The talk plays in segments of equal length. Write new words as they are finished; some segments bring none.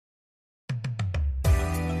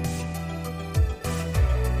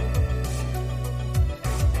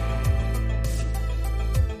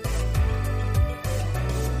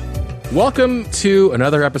Welcome to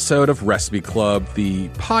another episode of Recipe Club, the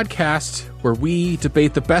podcast where we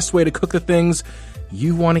debate the best way to cook the things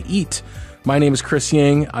you want to eat. My name is Chris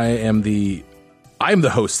Yang. I'm the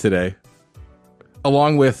host today,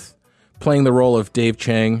 along with playing the role of Dave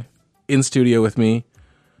Chang in studio with me,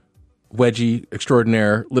 wedgie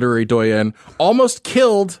extraordinaire, literary doyen, almost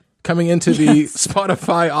killed coming into the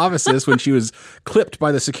Spotify offices when she was clipped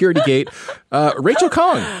by the security gate, Rachel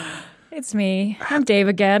Kong. It's me. I'm Dave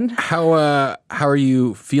again. How are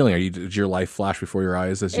you feeling? Did your life flash before your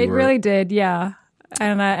eyes as you were? It really did, yeah.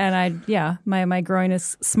 My groin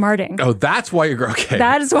is smarting. Oh, that's why you're okay.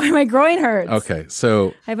 That is why my groin hurts. Okay,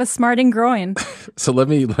 so I have a smarting groin. So let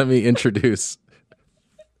me introduce.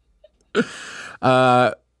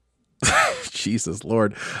 Jesus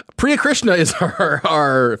Lord. Priya Krishna is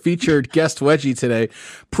our featured guest wedgie today.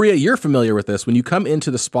 Priya, you're familiar with this. When you come into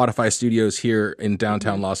the Spotify studios here in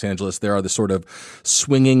downtown Los Angeles, there are the sort of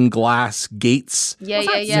swinging glass gates. Yeah.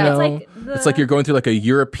 You know? It's like you're going through like a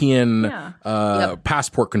European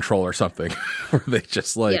passport control or something where they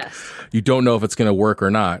just you don't know if it's going to work or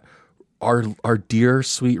not. Our dear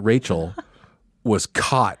sweet Rachel was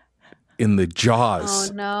caught in the jaws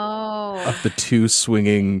of the two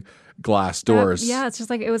swinging glass doors. It's just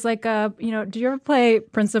like, it was like, did you ever play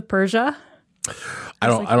Prince of Persia? I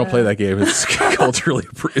don't play that game. It's culturally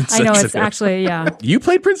insensitive. I know, it's actually, You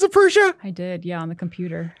played Prince of Persia? I did, on the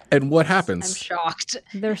computer. And what happens? I'm shocked.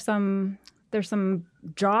 There's some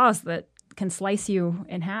jaws that can slice you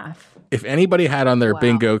in half. If anybody had on their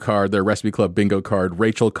bingo card, their Recipe Club bingo card,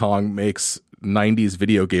 Rachel Kong makes 90s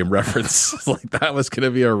video game reference. Like that was going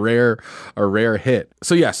to be a rare hit.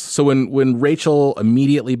 So yes, so when Rachel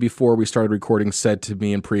immediately before we started recording said to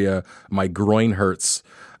me and Priya, my groin hurts,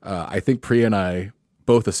 I think Priya and I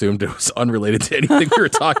both assumed it was unrelated to anything we were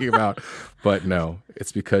talking about, but no,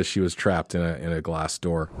 it's because she was trapped in a glass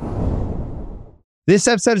door. This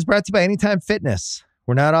episode is brought to you by Anytime Fitness.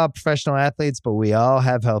 We're not all professional athletes, but we all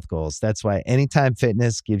have health goals. That's why Anytime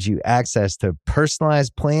Fitness gives you access to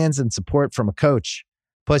personalized plans and support from a coach.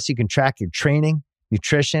 Plus, you can track your training,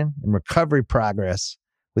 nutrition, and recovery progress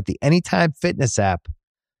with the Anytime Fitness app,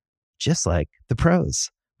 just like the pros.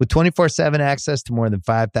 With 24/7 access to more than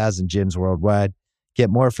 5,000 gyms worldwide, get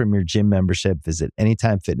more from your gym membership. Visit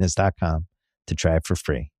anytimefitness.com to try it for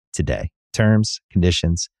free today. Terms,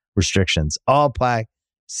 conditions, restrictions all apply.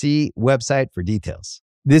 See website for details.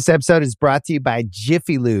 This episode is brought to you by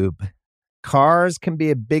Jiffy Lube. Cars can be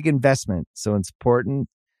a big investment, so it's important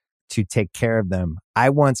to take care of them. I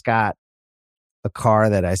once got a car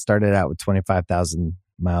that I started out with 25,000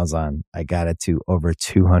 miles on. I got it to over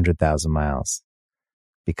 200,000 miles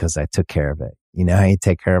because I took care of it. You know how you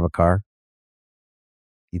take care of a car?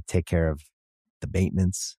 You take care of the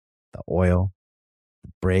maintenance, the oil,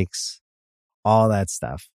 the brakes, all that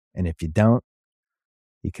stuff. And if you don't,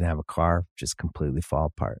 you can have a car just completely fall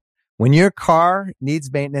apart. When your car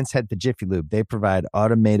needs maintenance, head to Jiffy Lube. They provide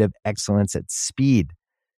automotive excellence at speed.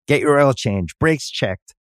 Get your oil change, brakes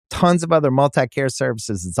checked, tons of other multi-care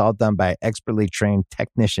services. It's all done by expertly trained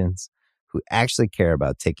technicians who actually care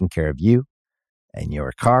about taking care of you and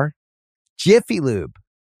your car. Jiffy Lube,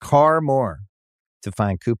 car more. To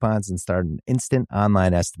find coupons and start an instant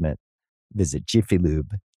online estimate, visit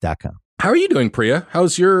jiffylube.com. How are you doing, Priya?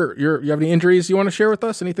 How's you have any injuries you want to share with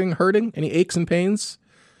us? Anything hurting? Any aches and pains?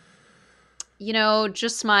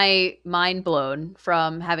 Just my mind blown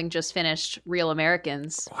from having just finished Real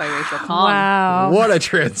Americans by Rachel Kong. Wow. What a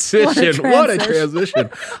transition. What a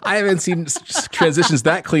transition. I haven't seen transitions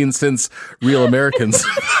that clean since Real Americans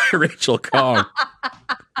by Rachel Kong.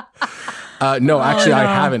 No, actually, I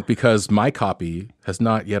haven't because my copy has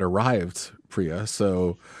not yet arrived, Priya.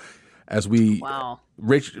 So as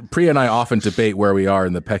Priya and I often debate where we are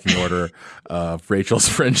in the pecking order of Rachel's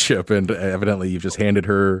friendship, and evidently you've just handed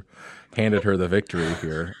her the victory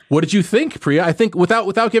here. What did you think, Priya? I think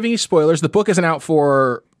without giving you spoilers, the book isn't out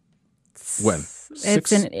for when?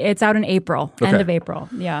 It's out in April, end of April.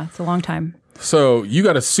 Yeah, it's a long time. So you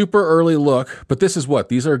got a super early look, but this is what?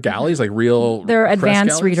 These are galleys, like real They're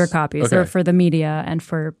advanced galleys? reader copies. Okay. They're for the media and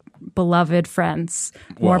for beloved friends.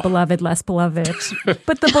 More beloved, less beloved.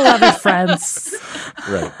 But the beloved friends.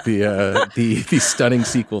 Right. The stunning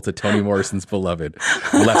sequel to Toni Morrison's Beloved,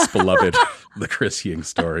 Less Beloved, the Chris Yang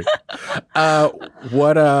story.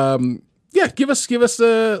 Give us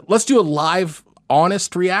let's do a live,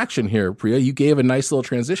 honest reaction here, Priya. You gave a nice little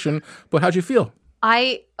transition, but how'd you feel?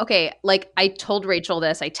 I told Rachel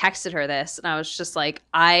this, I texted her this, and I was just like,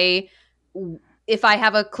 if I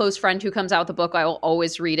have a close friend who comes out with a book, I will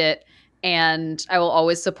always read it. and I will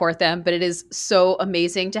always support them. But it is so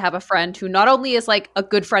amazing to have a friend who not only is like a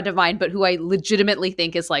good friend of mine, but who I legitimately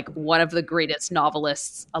think is like one of the greatest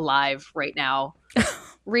novelists alive right now.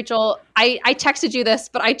 Rachel, I texted you this,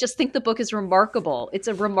 but I just think the book is remarkable. It's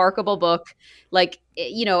a remarkable book. Like,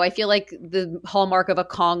 you know, I feel like the hallmark of a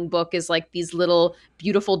Kong book is like these little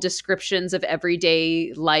beautiful descriptions of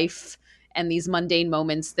everyday life and these mundane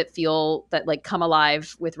moments that feel that like come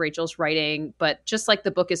alive with Rachel's writing. But just like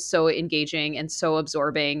the book is so engaging and so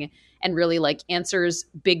absorbing and really like answers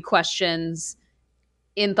big questions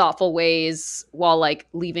in thoughtful ways while like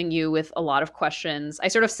leaving you with a lot of questions. I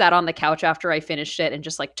sort of sat on the couch after I finished it and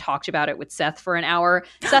just like talked about it with Seth for an hour.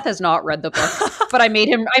 Seth has not read the book, but I made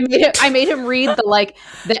him read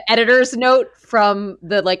the editor's note from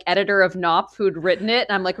the like editor of Knopf who'd written it.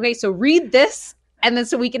 And I'm like, okay, so read this and then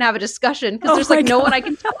so we can have a discussion because there's like no one I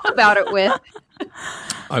can talk about it with.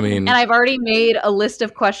 I mean, and I've already made a list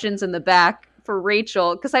of questions in the back for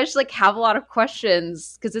Rachel because I just like have a lot of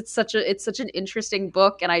questions because it's such an interesting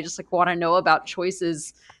book and I just like want to know about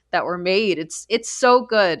choices that were made. It's so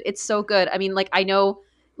good. It's so good. I mean, like I know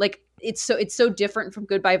like it's so different from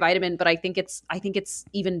Goodbye Vitamin, but I think it's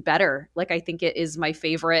even better. Like I think it is my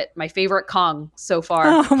favorite Kong so far.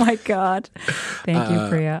 Oh my God. Thank you,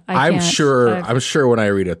 Priya. I'm sure when I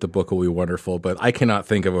read it the book will be wonderful, but I cannot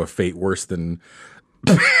think of a fate worse than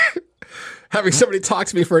having somebody talk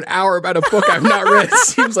to me for an hour about a book I've not read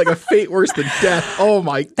seems like a fate worse than death. Oh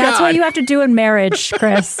my God. That's what you have to do in marriage,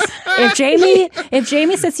 Chris. If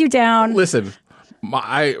Jamie sits you down. Listen,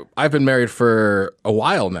 I've been married for a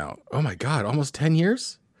while now. Oh my God, almost 10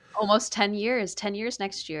 years? Almost 10 years. 10 years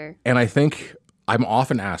next year. And I think I'm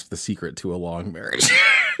often asked the secret to a long marriage.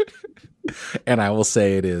 And I will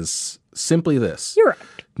say it is simply this. You're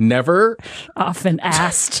never often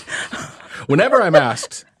asked. Whenever I'm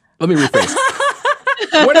asked, let me rephrase.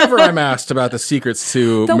 Whenever I'm asked about the secrets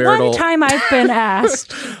to the marital... one time I've been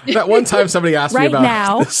asked. That one time somebody asked me about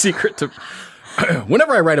now. The secret to...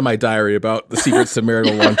 Whenever I write in my diary about the secrets to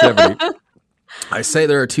marital longevity, I say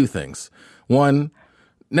there are two things. One,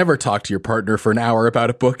 never talk to your partner for an hour about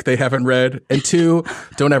a book they haven't read. And two,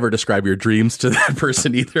 don't ever describe your dreams to that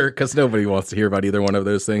person either, because nobody wants to hear about either one of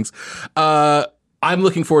those things. I'm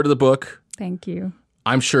looking forward to the book. Thank you.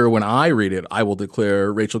 I'm sure when I read it, I will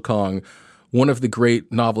declare Rachel Kong one of the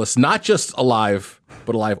great novelists, not just alive,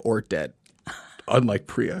 but alive or dead. Unlike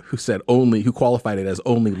Priya, who qualified it as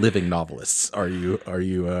only living novelists. Are you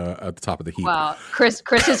at the top of the heap? Wow, Chris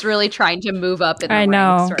is really trying to move up in the I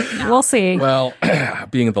know. ranks right now. We'll see. Well,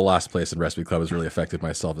 being in the last place in Recipe Club has really affected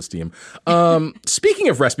my self-esteem. Speaking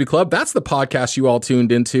of Recipe Club, that's the podcast you all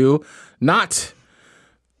tuned into, not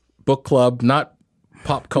book club, not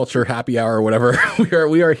pop culture happy hour or whatever.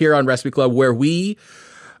 We are here on Recipe Club where we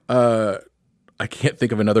I can't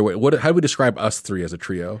think of another way. How do we describe us three as a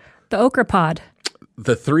trio? The Okra Pod.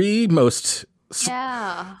 The three most...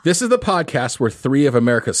 Yeah. This is the podcast where three of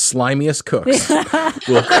America's slimiest cooks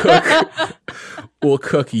will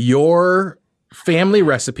cook your family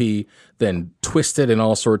recipe, then twist it in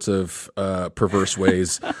all sorts of perverse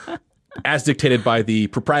ways, as dictated by the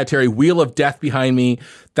proprietary Wheel of Death behind me.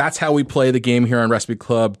 That's how we play the game here on Recipe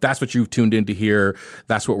Club. That's what you've tuned in to hear.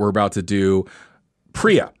 That's what we're about to do.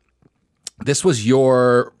 Priya, this was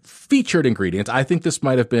your featured ingredient. I think this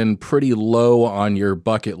might have been pretty low on your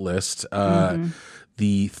bucket list.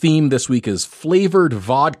 The theme this week is flavored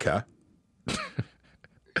vodka,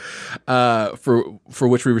 for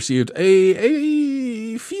which we received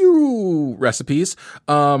a few recipes.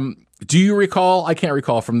 Do you recall? I can't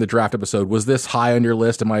recall from the draft episode. Was this high on your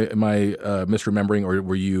list? Am I misremembering, or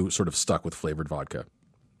were you sort of stuck with flavored vodka?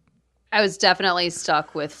 I was definitely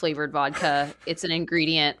stuck with flavored vodka. It's an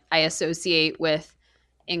ingredient I associate with.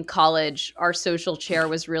 In college, our social chair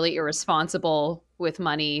was really irresponsible with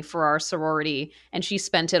money for our sorority, and she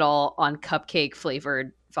spent it all on cupcake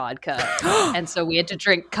flavored vodka. And so we had to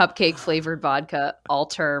drink cupcake flavored vodka all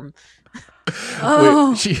term.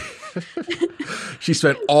 Oh. Wait, she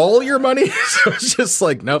spent all your money? So it's just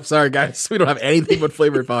like, nope, sorry guys, we don't have anything but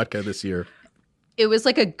flavored vodka this year. It was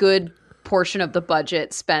like a good portion of the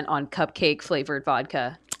budget spent on cupcake flavored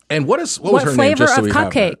vodka. And what was her name? Flavor Just so of we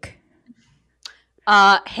have cupcake?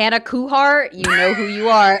 Hannah Kuhar, you know who you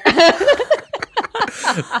are.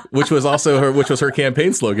 which was her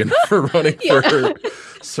campaign slogan for running for her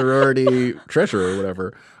sorority treasurer or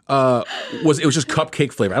whatever. It was just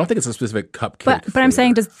cupcake flavor. I don't think it's a specific cupcake. But I'm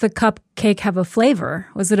saying, does the cupcake have a flavor?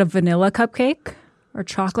 Was it a vanilla cupcake or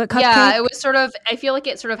chocolate cupcake? Yeah, it was sort of. I feel like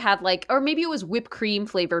it sort of had like, or maybe it was whipped cream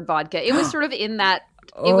flavored vodka. It was sort of in that.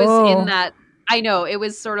 It was in that. I know it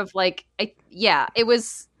was sort of like. It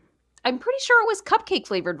was. I'm pretty sure it was cupcake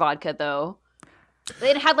flavored vodka, though.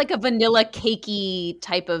 It had like a vanilla cakey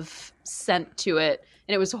type of scent to it,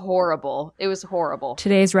 and it was horrible. It was horrible.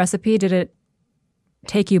 Today's recipe, did it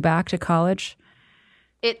take you back to college?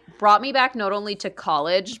 It brought me back not only to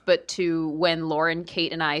college, but to when Lauren,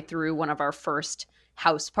 Kate, and I threw one of our first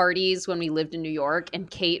house parties when we lived in New York. And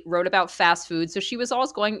Kate wrote about fast food. So she was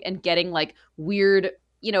always going and getting like weird,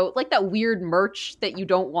 like that weird merch that you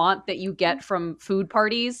don't want that you get from food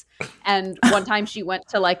parties. And one time she went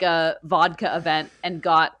to like a vodka event and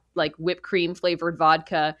got like whipped cream flavored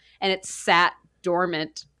vodka, and it sat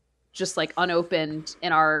dormant, just like unopened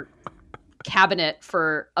in our cabinet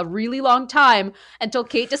for a really long time until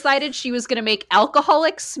Kate decided she was going to make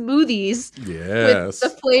alcoholic smoothies with the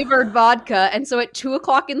flavored vodka. And so at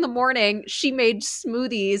 2:00 in the morning, she made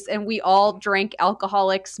smoothies, and we all drank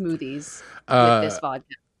alcoholic smoothies with this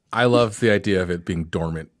vodka. I love the idea of it being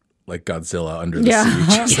dormant, like Godzilla under the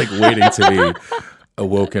sea, just like waiting to be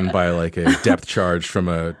awoken by like a depth charge from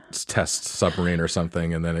a test submarine or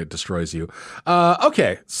something, and then it destroys you.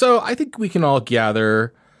 Okay, so I think we can all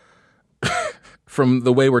gather from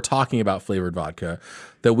the way we're talking about flavored vodka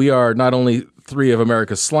that we are not only three of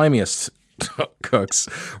America's slimiest cooks,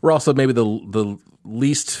 we're also maybe the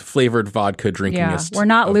least flavored vodka drinkingest. Yeah, we're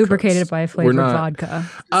not lubricated cooks. by flavored vodka.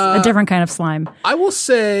 A different kind of slime. I will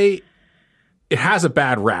say it has a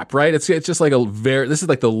bad rap, right? It's just like this is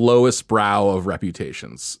like the lowest brow of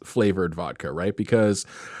reputations, flavored vodka, right? Because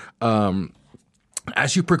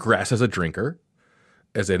as you progress as a drinker,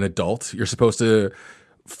 as an adult, you're supposed to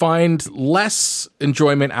find less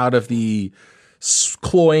enjoyment out of the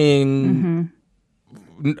cloying,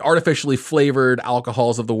 artificially flavored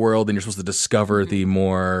alcohols of the world, and you're supposed to discover the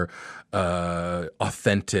more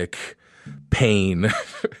authentic pain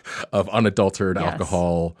of unadulterated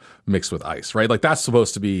alcohol mixed with ice, right? Like that's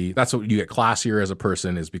what you get classier as a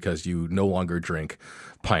person, is because you no longer drink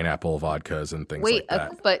pineapple vodkas and things like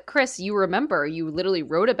that. But Chris, you remember you literally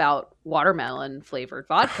wrote about watermelon flavored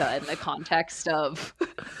vodka in the context of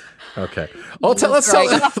okay. Let's your love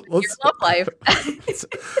life.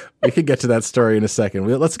 We can get to that story in a second.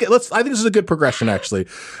 I think this is a good progression, actually.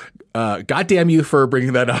 God damn you for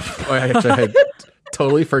bringing that up. I had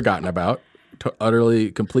totally forgotten about,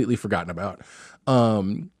 completely forgotten about.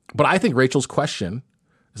 But I think Rachel's question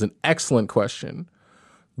is an excellent question.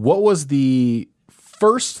 What was the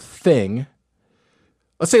first thing,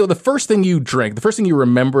 let's say the first thing you drank, the first thing you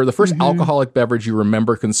remember, the first alcoholic beverage you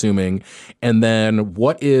remember consuming, and then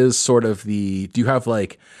what is sort of do you have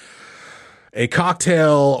like a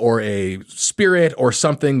cocktail or a spirit or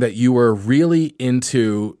something that you were really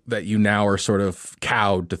into that you now are sort of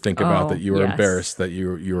cowed to think about, that you were embarrassed that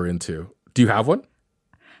you were into? Do you have one?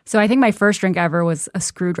 So I think my first drink ever was a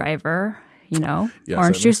screwdriver,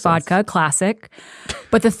 orange juice vodka, classic.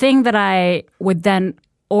 But the thing that I would then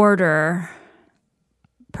order,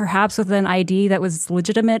 perhaps with an ID that was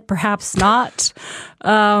legitimate, perhaps not,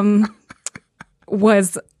 was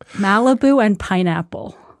Malibu and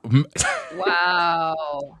pineapple.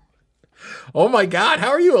 Wow. Oh my God, how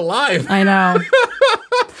are you alive? I know.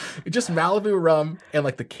 Just Malibu rum and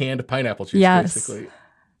like the canned pineapple juice, basically.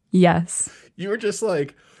 Yes. You were just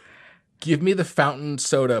like, give me the fountain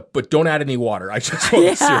soda, but don't add any water. I just want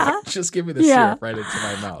the syrup. Just give me the syrup right into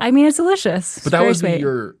my mouth. I mean, it's delicious. But that was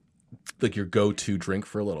your go-to drink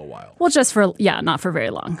for a little while. Well, not for very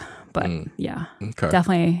long. But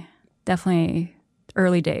okay. Definitely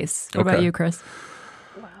early days. What about you, Chris?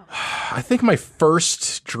 Wow. I think my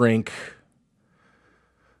first drink,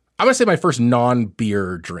 I'm going to say my first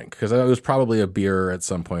non-beer drink, because it was probably a beer at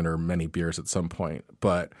some point or many beers at some point.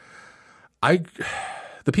 But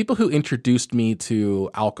the people who introduced me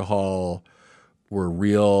to alcohol were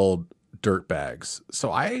real dirtbags.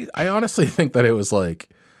 So I honestly think that it was like,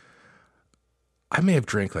 I may have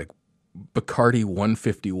drank like Bacardi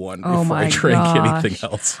 151 before I drank anything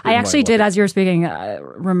else. I actually did, as you were speaking,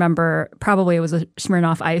 remember probably it was a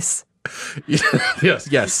Smirnoff Ice. yes,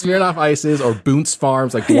 Smirnoff Ices or Boont's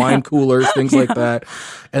Farms, like wine coolers, things like that.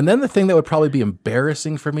 And then the thing that would probably be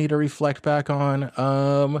embarrassing for me to reflect back on,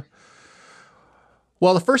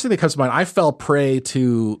 well, the first thing that comes to mind, I fell prey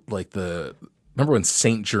to like remember when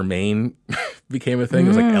Saint Germain became a thing? It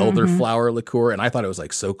was like elderflower liqueur, and I thought it was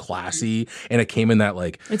like so classy, and it came in that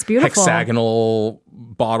like it's beautiful hexagonal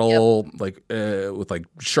bottle, like with like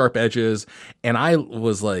sharp edges, and I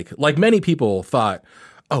was like many people thought,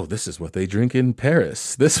 oh, this is what they drink in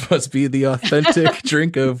Paris. This must be the authentic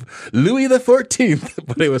drink of Louis XIV.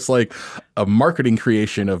 But it was like a marketing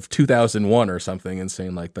creation of 2001 or something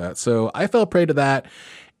insane like that. So I fell prey to that.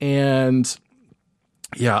 And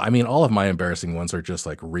yeah, I mean, all of my embarrassing ones are just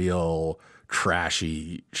like real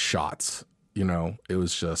trashy shots. You know, it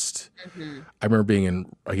was just, I remember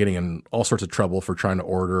getting in all sorts of trouble for trying to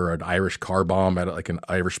order an Irish car bomb at like an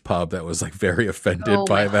Irish pub that was like very offended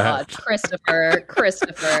by that. God,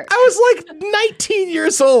 Christopher. I was like 19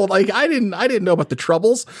 years old. Like I didn't know about the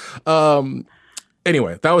troubles.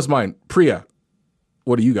 Anyway, that was mine. Priya,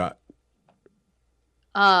 what do you got?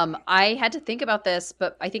 I had to think about this,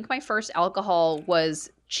 but I think my first alcohol was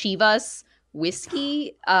Chivas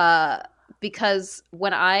whiskey. Because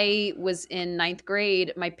when I was in 9th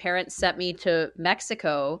grade, my parents sent me to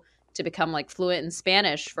Mexico to become like fluent in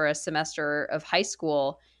Spanish for a semester of high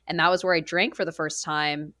school. And that was where I drank for the first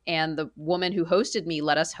time. And the woman who hosted me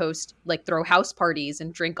let us throw house parties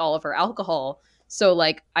and drink all of her alcohol. So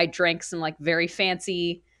like I drank some like very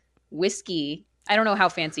fancy whiskey. I don't know how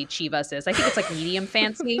fancy Chivas is. I think it's like medium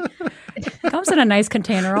fancy. It comes in a nice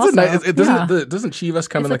container also. Doesn't Chivas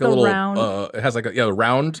come in like a little round? It has like a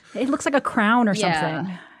round. It looks like a crown or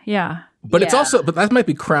something. Yeah. But it's also, but that might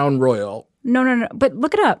be Crown Royal. No. But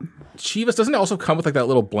look it up. Chivas, doesn't it also come with like that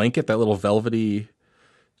little blanket, that little velvety?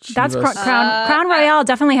 Chivas? That's Crown Royal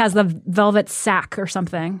definitely has the velvet sack or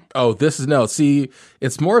something. Oh, this is no. See,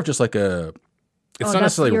 it's more of just like a. It's not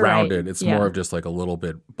necessarily rounded. Right. It's more of just like a little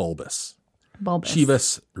bit bulbous.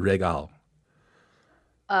 Chivas Regal.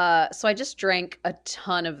 So I just drank a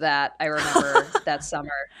ton of that. I remember that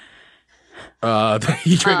summer.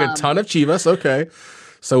 You drank a ton of Chivas. Okay.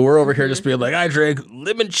 So we're over here just being like, I drank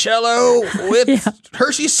limoncello with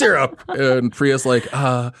Hershey syrup. And Priya's like,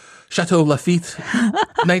 Chateau Lafite,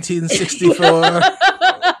 1964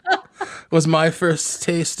 was my first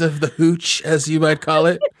taste of the hooch, as you might call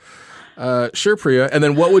it. Sure, Priya. And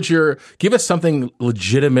then what would give us something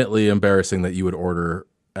legitimately embarrassing that you would order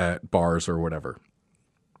at bars or whatever?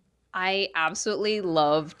 I absolutely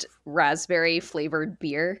loved raspberry flavored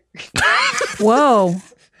beer. Whoa.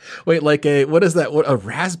 Wait, what is that? What, a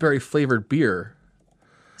raspberry flavored beer?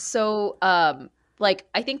 So, I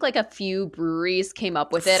think like a few breweries came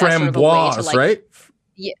up with it. Framboise, as sort of a way to, like, right?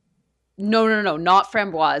 Yeah. No, not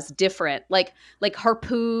Framboise. Different. Like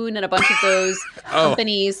Harpoon and a bunch of those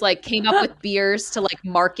companies like came up with beers to like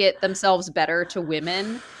market themselves better to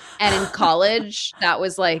women. And in college, that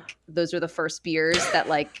was like, those were the first beers that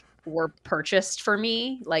like were purchased for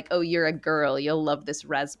me. Like, oh, you're a girl, you'll love this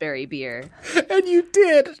raspberry beer. And you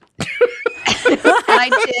did.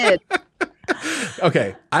 I did.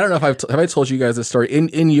 Okay, I don't know if have I told you guys this story.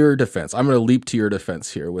 In your defense, I'm going to leap to your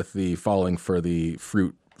defense here with the falling for the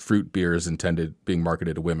fruit beers being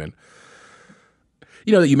marketed to women.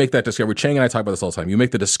 You know that you make that discovery. Chang and I talk about this all the time. You make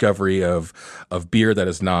the discovery of beer that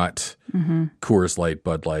is not Coors Light,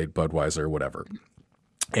 Bud Light, Budweiser, whatever.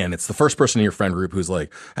 And it's the first person in your friend group who's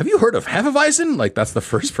like, have you heard of Hefeweizen? Like, that's the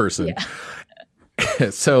first person. Yeah.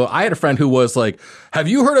 So I had a friend who was like, have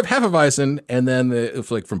you heard of Hefeweizen? And then it was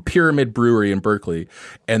like from Pyramid Brewery in Berkeley.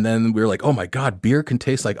 And then we were like, oh my God, beer can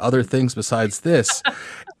taste like other things besides this.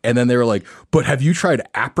 And then they were like, but have you tried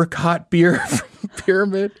apricot beer from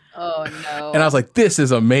Pyramid? Oh, no. And I was like, this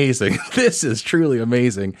is amazing. This is truly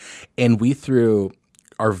amazing. And we threw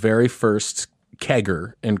our very first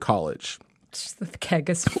kegger in college. The keg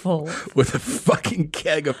is full. With a fucking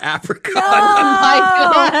keg of apricot. Oh,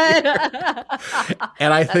 my God.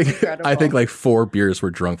 And I think like 4 beers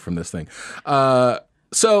were drunk from this thing.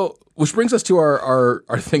 So, which brings us to our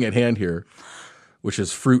thing at hand here, which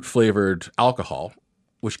is fruit-flavored alcohol.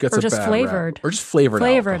 Which gets a bad flavored. Rap. Or just flavored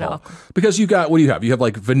alcohol. Because you got, what do you have? You have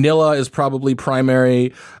like vanilla is probably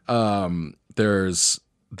primary. There's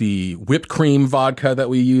the whipped cream vodka that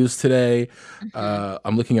we use today.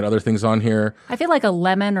 I'm looking at other things on here. I feel like a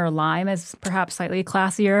lemon or lime is perhaps slightly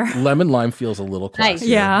classier. Lemon lime feels a little classier. Nice.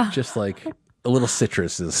 Yeah. Just like a little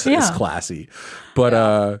citrus is classy.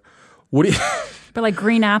 But what do you... But like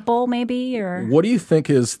green apple maybe? Or what do you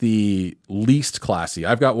think is the least classy?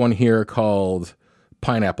 I've got one here called...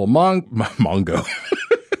 Pineapple mango. Mango.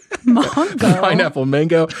 Pineapple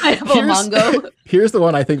mango. Mango. Here's the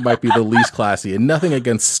one I think might be the least classy, and nothing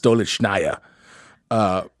against Stolichnaya.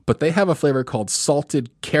 But they have a flavor called salted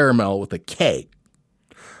caramel with a K,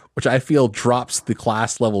 which I feel drops the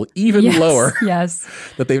class level even lower. Yes.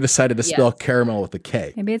 That they've decided to spell caramel with a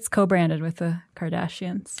K. Maybe it's co-branded with the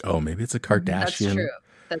Kardashians. Oh, maybe it's a Kardashian.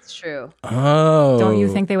 That's true. Oh. Don't you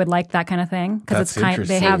think they would like that kind of thing? Because it's kind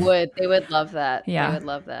They would love that. Yeah. They would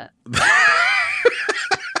love that.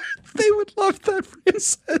 They would love that,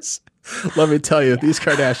 princess. Let me tell you, these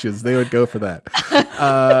Kardashians, they would go for that.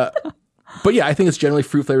 But yeah, I think it's generally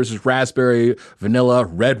fruit flavors. There's raspberry, vanilla,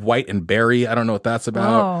 red, white, and berry. I don't know what that's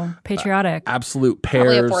about. Oh, patriotic. Absolute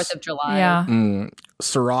pears. Probably a 4th of July. Yeah.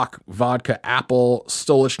 Ciroc, vodka, apple,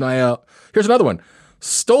 Stolichnaya. Here's another one.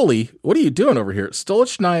 Stoli, what are you doing over here?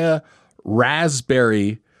 Stolichnaya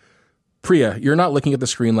raspberry. Priya, you're not looking at the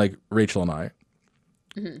screen like Rachel and I.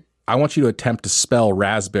 Mm-hmm. I want you to attempt to spell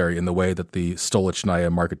raspberry in the way that the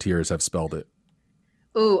Stolichnaya marketeers have spelled it.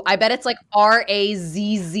 Ooh, I bet it's like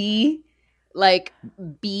R-A-Z-Z, like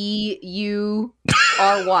B-U-R-Y.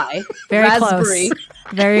 Very raspberry. Close.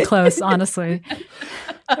 Very close, honestly.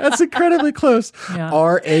 That's incredibly close. Yeah.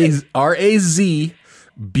 R-A-Z-B-E-R-I.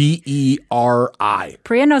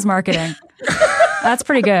 Priya knows marketing. That's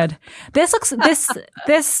pretty good. This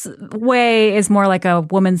way is more like a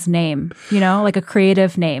woman's name, like a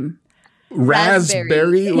creative name.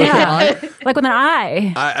 Raspberry with an I? Like with an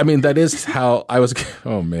I. I mean, that is how I was.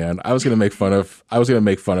 Oh man, I was going to make fun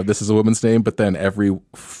of this as a woman's name, but then every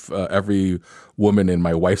woman in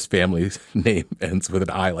my wife's family name ends with an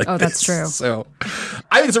I like this. Oh, that's true. So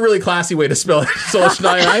I think it's a really classy way to spell it.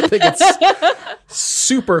 Stolichnaya. I think it's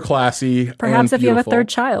super classy. Perhaps if you have a third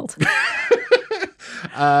child.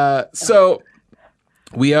 So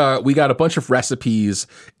we got a bunch of recipes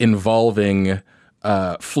involving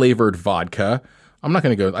flavored vodka. I'm not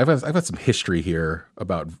going to go. I've got some history here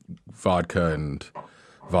about vodka and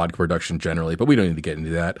vodka production generally, but we don't need to get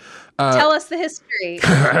into that. Tell us the history.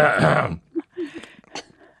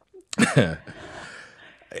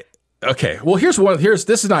 Okay. Well,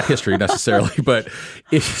 this is not history necessarily, but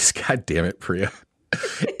God damn it, Priya.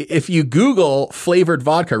 If you Google flavored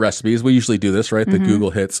vodka recipes, we usually do this, right? The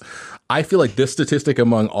Google hits. I feel like this statistic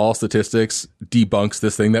among all statistics debunks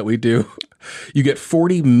this thing that we do. You get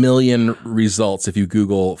 40 million results if you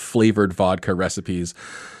Google flavored vodka recipes.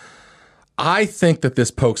 I think that this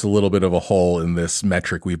pokes a little bit of a hole in this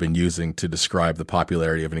metric we've been using to describe the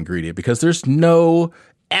popularity of an ingredient, because there's no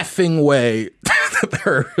effing way that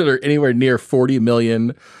there are anywhere near 40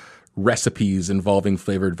 million recipes involving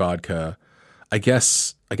flavored vodka. I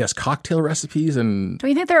guess cocktail recipes and. Do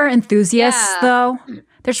you think there are enthusiasts though?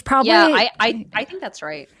 There's probably. Yeah, I think that's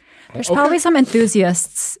right. There's probably some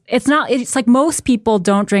enthusiasts. It's like most people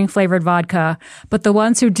don't drink flavored vodka, but the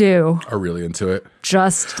ones who do are really into it.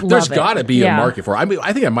 Just love There's it. got to be a market for it. I mean,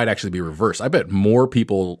 I think it might actually be reversed. I bet more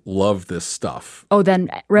people love this stuff. Oh, than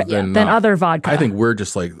other vodka. I think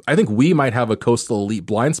we might have a coastal elite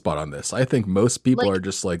blind spot on this. I think most people are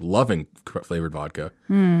just like loving flavored vodka.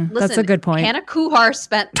 Listen, that's a good point. Hannah Kuhar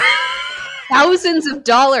spent thousands of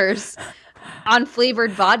dollars on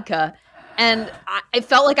flavored vodka. And I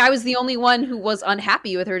felt like I was the only one who was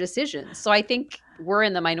unhappy with her decision. So I think we're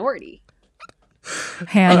in the minority.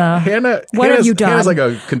 Hannah, what have you done? Hannah's like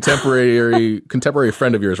a contemporary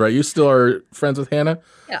friend of yours, right? You still are friends with Hannah?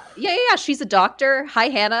 Yeah. She's a doctor. Hi,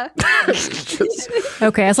 Hannah.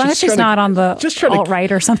 Okay, as long as she's not on the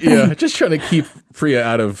alt-right or something. Yeah, just trying to keep Priya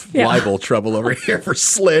out of libel trouble over here for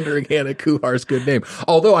slandering Hannah Kuhar's good name.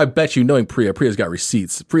 Although I bet you, knowing Priya's got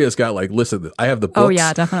receipts. Priya's got listen, I have the books. Oh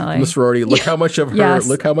yeah, definitely. From the sorority. Look how much of the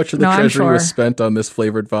treasury was spent on this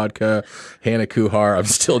flavored vodka. Hannah Kuhar, I'm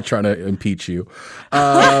still trying to impeach you.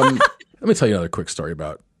 Let me tell you another quick story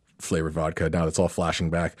about flavored vodka. Now that's all flashing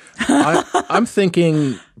back. I'm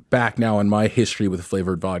thinking back now on my history with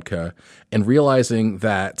flavored vodka and realizing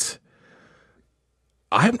that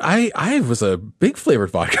I was a big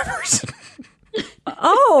flavored vodka person.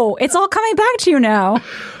 Oh, it's all coming back to you now.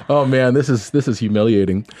 Oh man, this is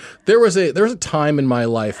humiliating. There was a time in my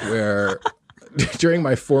life where during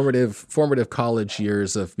my formative college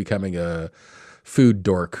years of becoming a food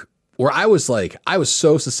dork, where I was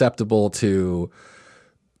so susceptible to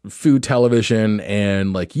food television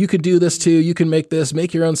and you could do this too. You can make this,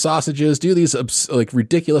 make your own sausages, do these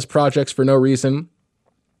ridiculous projects for no reason.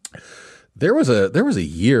 There was a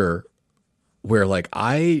year where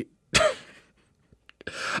I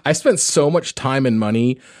spent so much time and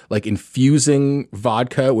money infusing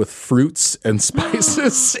vodka with fruits and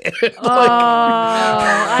spices. And,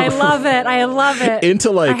 I love it. I love it.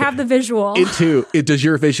 I have the visual. Does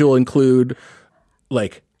your visual include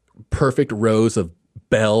perfect rows of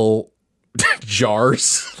Bell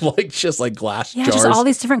jars, just glass jars? Just all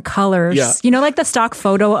these different colors. Yeah. The stock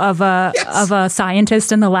photo of a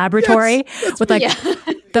scientist in the laboratory with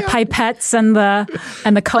the pipettes and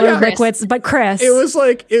the colored liquids. But Chris, it was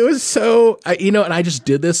so and I just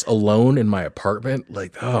did this alone in my apartment.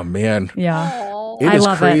 Oh man, yeah, it is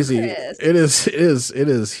crazy. It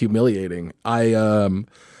is humiliating. I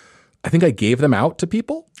think I gave them out to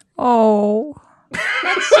people. Oh.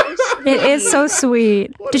 That's so sweet. It is so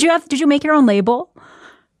sweet. Did you make your own label?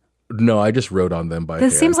 No, I just wrote on them by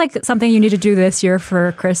This hand. seems like something you need to do this year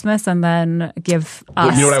for Christmas, and then give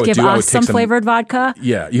us, you know what I would do? I would some flavored vodka.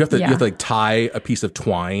 Yeah, you have to like tie a piece of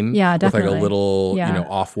twine with like a little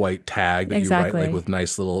off-white tag that you write like with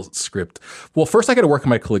nice little script. Well, first I got to work on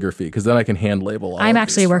my calligraphy because then I can hand label all I'm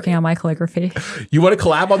actually working on my calligraphy. You want to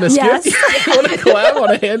collab on this gift? You want to collab on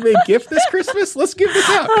a handmade gift this Christmas? Let's give this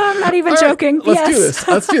out. I'm not even joking. Let's do this.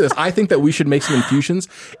 Let's do this. I think that we should make some infusions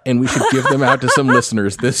and we should give them out to some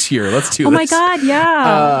listeners this year. Let's do this. Oh my God,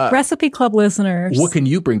 yeah. Recipe Club listeners. What can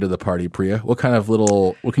you bring to the party, Priya? What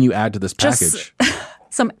can you add to this package?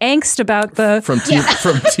 Some angst about the from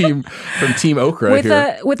Team Okra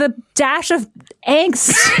with a dash of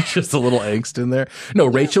angst. Just a little angst in there. No,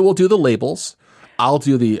 Rachel will do the labels.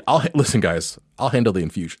 Listen, guys, I'll handle the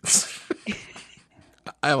infusions.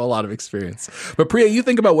 I have a lot of experience. But Priya, you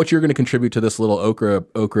think about what you're going to contribute to this little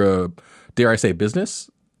okra, dare I say,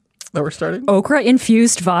 business that we're starting? Okra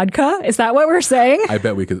infused vodka? Is that what we're saying? I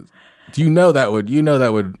bet we could. Do you know that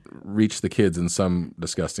would reach the kids in some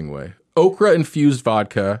disgusting way? Okra infused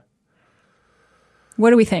vodka.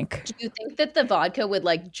 What do we think? Do you think that the vodka would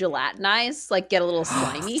like gelatinize, like get a little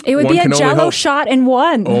slimy? It would be a Jell-O shot in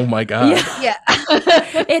one. Oh my God! Yeah.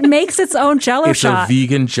 It makes its own Jell-O shot. It's a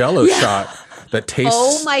vegan Jell-O shot that tastes.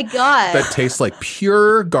 Oh my God! That tastes like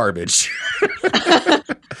pure garbage.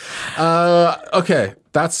 Okay,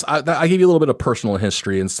 I give you a little bit of personal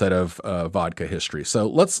history instead of vodka history. So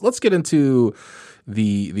let's get into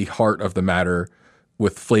the heart of the matter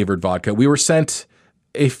with flavored vodka. We were sent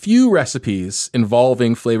a few recipes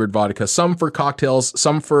involving flavored vodka, some for cocktails,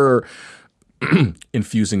 some for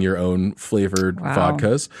infusing your own flavored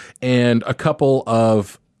vodkas, and a couple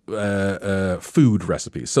of food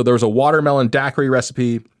recipes. So there was a watermelon daiquiri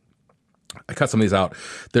recipe. I cut some of these out.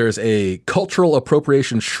 There's a cultural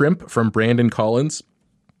appropriation shrimp from Brandon Collins.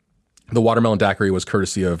 The watermelon daiquiri was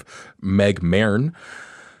courtesy of Meg Mairn.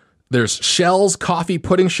 There's Shell's coffee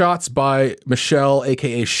pudding shots by Michelle,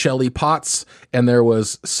 a.k.a. Shelly Potts. And there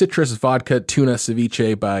was citrus vodka tuna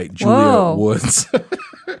ceviche by Julia Woods.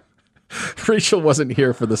 Rachel wasn't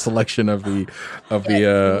here for the selection of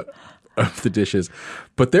the dishes.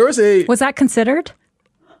 But there was a... Was that considered?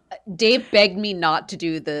 Dave begged me not to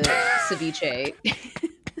do the ceviche.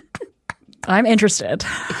 I'm interested.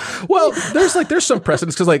 Well, there's some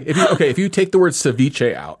precedence because if you take the word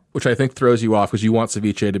ceviche out, which I think throws you off because you want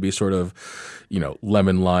ceviche to be sort of,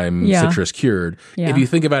 lemon, lime, citrus cured. Yeah. If you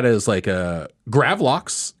think about it as like a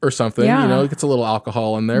Gravlox or something, it gets a little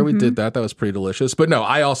alcohol in there. Mm-hmm. We did that. That was pretty delicious. But no,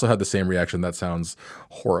 I also had the same reaction. That sounds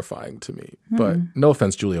horrifying to me. But no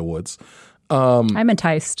offense, Julia Woods. I'm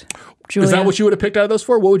enticed. Julia. Is that what you would have picked out of those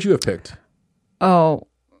four? What would you have picked? Oh,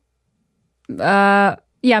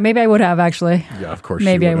 yeah, maybe I would have actually. Yeah, of course.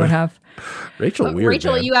 Maybe I would have. Rachel, weird.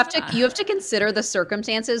 Rachel, man. you have to consider the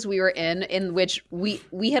circumstances we were in which we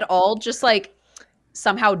had all just like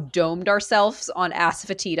somehow domed ourselves on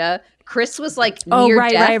asafoetida. Chris was like near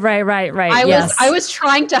death. Right. I was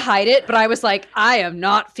trying to hide it, but I was like, I am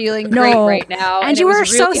not feeling great right now. And you were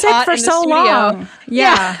so sick for so long.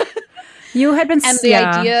 Yeah. You had been, and the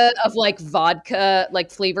idea of like vodka, like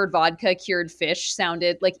flavored vodka cured fish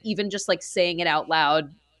sounded like even just like saying it out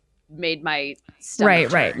loud made my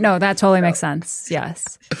stomach right. No, that totally makes sense.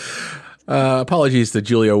 Yes. Apologies to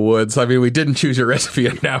Julia Woods. I mean, we didn't choose your recipe,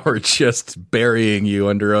 and now we're just burying you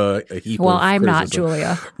under a heap. Well, of I'm criticism. Not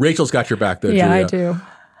Julia. Rachel's got your back, though. Yeah, Julia. I do.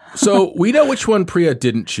 So we know which one Priya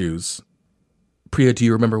didn't choose. Priya, do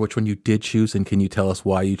you remember which one you did choose, and can you tell us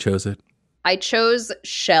why you chose it? I chose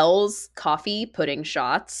Shell's coffee pudding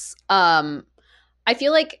shots. I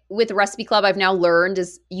feel like with Recipe Club, I've now learned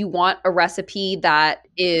is you want a recipe that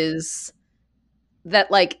is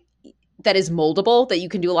moldable, that you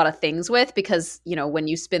can do a lot of things with, because, when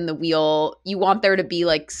you spin the wheel, you want there to be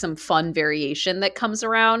like some fun variation that comes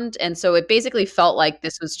around. And so it basically felt like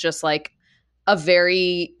this was just like a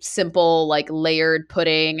very simple, like layered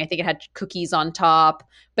pudding. I think it had cookies on top,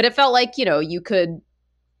 but it felt like,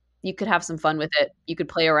 you could have some fun with it. You could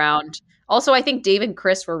play around. Also, I think Dave and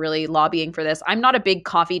Chris were really lobbying for this. I'm not a big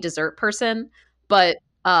coffee dessert person, but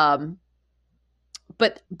I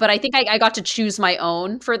think I got to choose my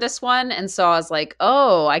own for this one. And so I was like,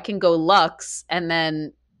 oh, I can go luxe and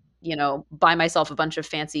then, buy myself a bunch of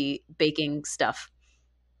fancy baking stuff.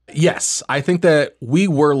 Yes, I think that we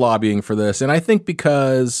were lobbying for this. And I think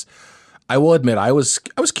because I will admit, I was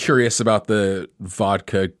curious about the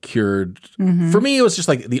vodka cured. Mm-hmm. For me, it was just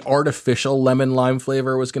like the artificial lemon lime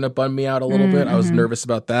flavor was going to bum me out a little bit. I was nervous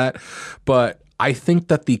about that. But I think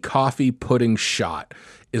that the coffee pudding shot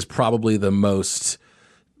is probably the most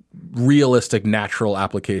realistic, natural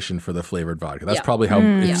application for the flavored vodka. That's probably how,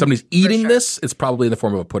 if somebody's eating this, it's probably in the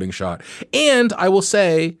form of a pudding shot. And I will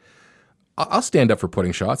say, I'll stand up for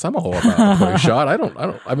pudding shots. I'm all about a pudding shot.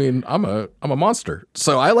 I mean, I'm a monster.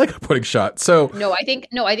 So I like a pudding shot. So I think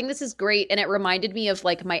this is great. And it reminded me of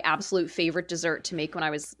like my absolute favorite dessert to make when I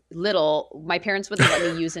was little. My parents wouldn't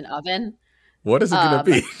let me use an oven. What is it going to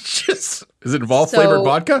be? Does it involve flavored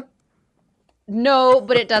vodka? No,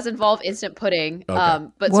 but it does involve instant pudding. Okay.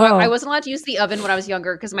 So I wasn't allowed to use the oven when I was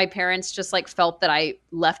younger because my parents just like felt that I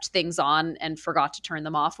left things on and forgot to turn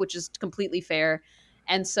them off, which is completely fair.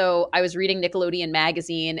 And so I was reading Nickelodeon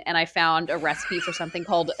magazine and I found a recipe for something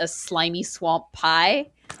called a slimy swamp pie.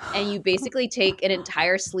 And you basically take an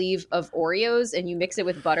entire sleeve of Oreos and you mix it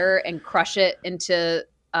with butter and crush it into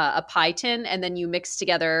a pie tin. And then you mix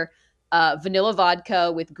together vanilla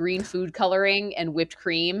vodka with green food coloring and whipped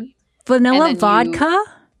cream. Vanilla vodka?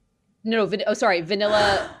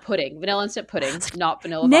 Vanilla pudding. Vanilla instant pudding, not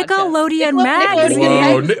vanilla Nickelodeon vodka. magazine.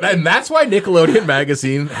 Whoa, and that's why Nickelodeon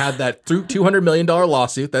magazine had that $200 million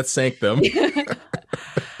lawsuit that sank them.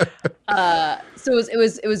 So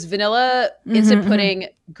it was vanilla instant pudding,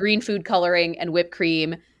 green food coloring, and whipped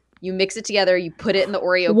cream. You mix it together, you put it in the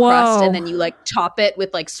Oreo crust, and then you like top it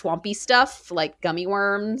with like swampy stuff, like gummy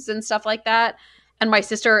worms and stuff like that. And my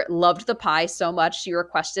sister loved the pie so much, she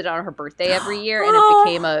requested it on her birthday every year, and it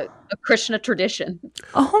became a Krishna tradition.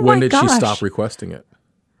 Oh my gosh. When did she stop requesting it?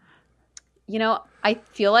 You know, I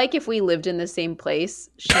feel like if we lived in the same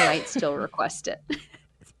place, she might still request it.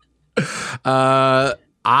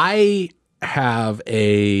 I have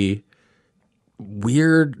a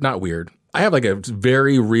I have like a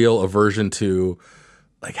very real aversion to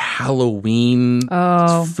like Halloween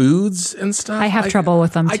foods and stuff. I have trouble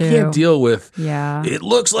with them too. I can't deal with, it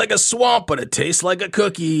looks like a swamp, but it tastes like a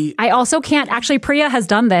cookie. I also can't, actually Priya has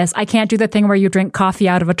done this. I can't do the thing where you drink coffee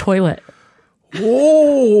out of a toilet.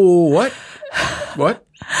 Whoa, what? What?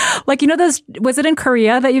 Like, you know those, was it in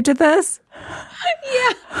Korea that you did this?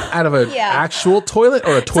 Yeah. Out of an actual toilet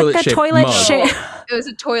or a toilet-shaped mug? It was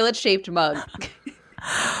a toilet-shaped mug.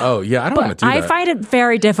 Oh, yeah, I don't want to do that. I find it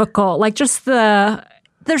very difficult. Like just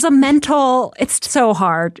there's a mental, it's so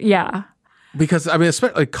hard. Yeah. Because, I mean,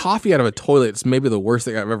 especially like coffee out of a toilet, it's maybe the worst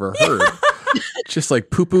thing I've ever heard. Just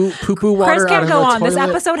like poo-poo water Chris out of a toilet. can't go on. This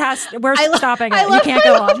episode we're stopping it. You can't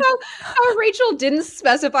go on. How Rachel didn't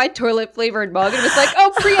specify toilet-flavored mug and was like,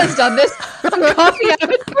 oh, Priya's done this. Coffee out of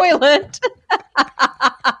a toilet.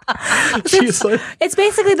 It's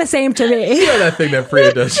basically the same to me. You know that thing that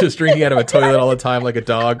Priya does, just drinking out of a toilet all the time like a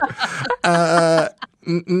dog?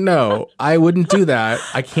 No, I wouldn't do that.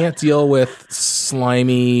 I can't deal with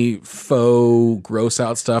slimy, faux, gross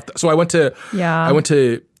out stuff. So I went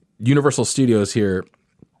to Universal Studios here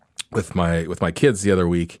with my kids the other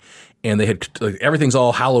week, and they had like, everything's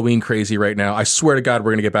all Halloween crazy right now. I swear to God,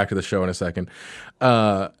 we're gonna get back to the show in a second.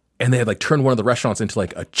 And they had like turned one of the restaurants into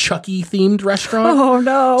like a Chucky themed restaurant. Oh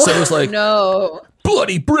no! So it was like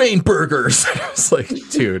bloody brain burgers. I was like,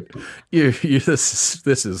 dude, this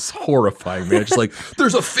is horrifying, man. Just like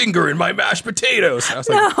there's a finger in my mashed potatoes. And I was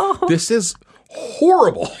like, this is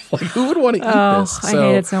horrible. Like who would want to eat this? So, I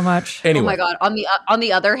hate it so much. Anyway. Oh my God. On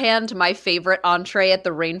the other hand, my favorite entree at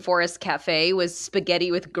the Rainforest Cafe was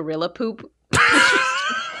spaghetti with gorilla poop.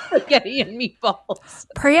 Spaghetti and meatballs.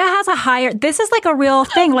 Priya has a higher, this is like a real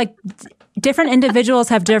thing. Like different individuals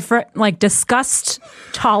have different like disgust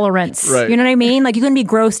tolerance. Right. You know what I mean? Like you can be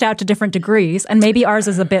grossed out to different degrees, and maybe ours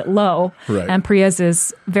is a bit low, right, and Priya's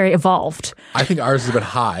is very evolved. I think ours is a bit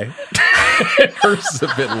high. Hers is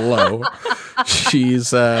a bit low. She's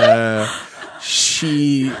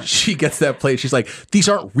she gets that plate. She's like, these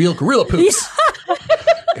aren't real gorilla poops.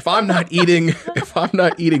 If I'm not eating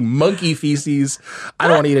monkey feces, I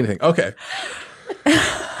don't want to eat anything. Okay.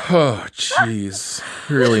 Oh, jeez.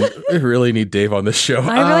 We really need Dave on this show.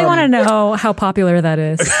 I really want to know how popular that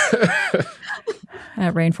is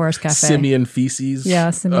at Rainforest Cafe. Simian feces? Yeah,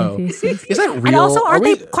 simian feces. Is that real? And also, aren't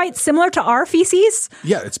they quite similar to our feces?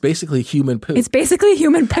 Yeah, it's basically human poop. It's basically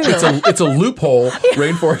human poop. It's a loophole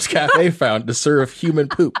Rainforest Cafe found to serve human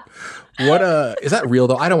poop. What is that real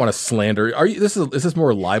though? I don't want to slander. Is this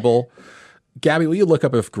more libel? Gabby, will you look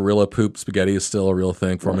up if gorilla poop spaghetti is still a real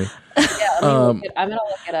thing for me? Yeah, I'm gonna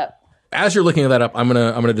look it up. As you're looking that up, I'm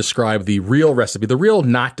gonna describe the real recipe, the real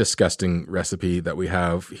not disgusting recipe that we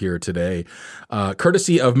have here today,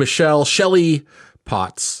 courtesy of Michelle Shelley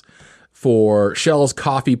Potts for Shell's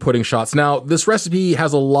coffee pudding shots. Now, this recipe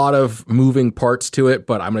has a lot of moving parts to it,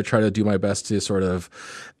 but I'm gonna try to do my best to sort of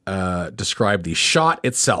describe the shot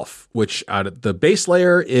itself, which the base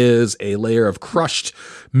layer is a layer of crushed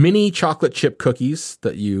mini chocolate chip cookies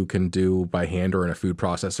that you can do by hand or in a food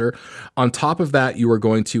processor. On top of that, you are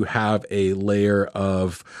going to have a layer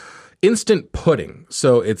of instant pudding.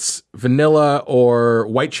 So it's vanilla or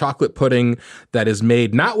white chocolate pudding that is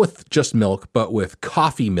made not with just milk, but with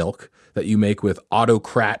coffee milk that you make with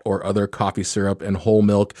Autocrat or other coffee syrup and whole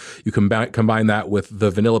milk. You combine that with the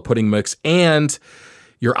vanilla pudding mix and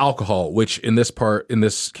your alcohol, which in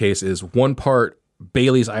this case is 1 part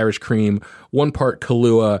Bailey's Irish Cream, 1 part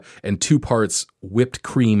Kahlua, and 2 parts whipped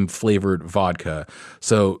cream flavored vodka.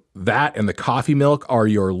 So that and the coffee milk are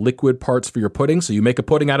your liquid parts for your pudding. So you make a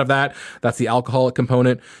pudding out of that. That's the alcoholic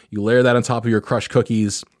component. You layer that on top of your crushed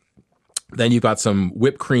cookies. Then you've got some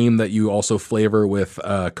whipped cream that you also flavor with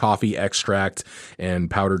coffee extract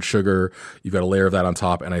and powdered sugar. You've got a layer of that on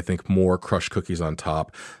top, and I think more crushed cookies on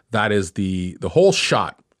top. That is the whole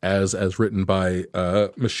shot as written by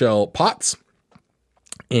Michelle Potts.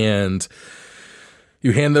 And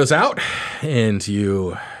you hand those out, and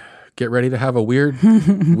you get ready to have a weird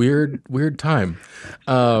time.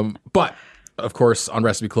 But of course, on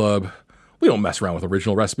Recipe Club, we don't mess around with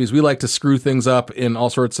original recipes. We like to screw things up in all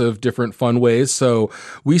sorts of different fun ways. So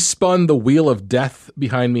we spun the wheel of death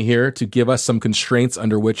behind me here to give us some constraints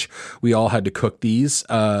under which we all had to cook these.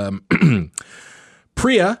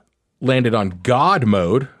 Priya landed on God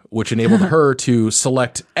mode, which enabled her to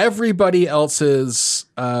select everybody else's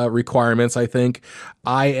requirements, I think.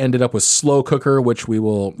 I ended up with slow cooker, which we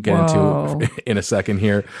will get into in a second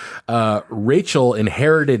here. Rachel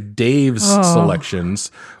inherited Dave's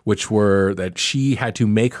selections, which were that she had to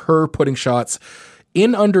make her pudding shots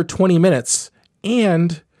in under 20 minutes,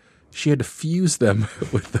 and she had to fuse them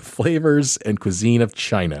with the flavors and cuisine of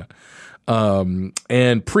China.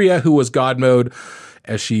 And Priya, who was God mode,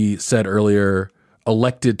 as she said earlier,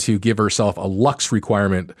 elected to give herself a luxe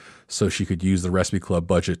requirement so she could use the Recipe Club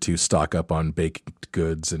budget to stock up on baked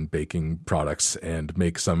goods and baking products and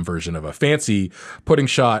make some version of a fancy pudding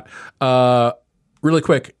shot. Really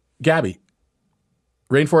quick, Gabby,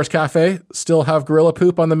 Rainforest Cafe still have gorilla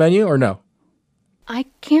poop on the menu or no? I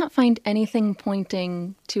can't find anything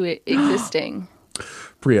pointing to it existing.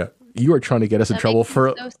 Priya, you are trying to get us in trouble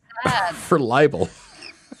for libel.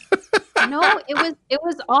 No, it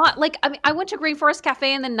was on. Like, I mean, I went to Rainforest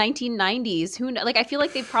Cafe in the 1990s. Like, I feel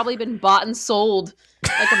like they've probably been bought and sold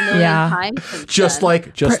like a million times. Just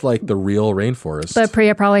like the real rainforest. But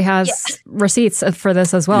Priya probably has receipts for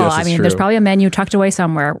this as well. Yes, I mean, true. There's probably a menu tucked away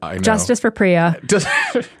somewhere. Justice for Priya.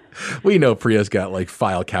 We know Priya's got like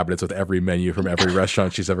file cabinets with every menu from every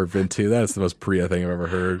restaurant she's ever been to. That's the most Priya thing I've ever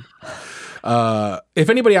heard.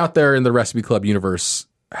 If anybody out there in the Recipe Club universe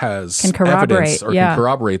has evidence or can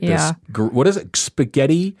corroborate this. What is it?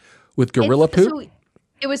 Spaghetti with gorilla poop? So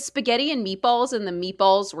it was spaghetti and meatballs, and the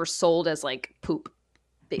meatballs were sold as like poop,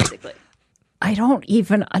 basically. I don't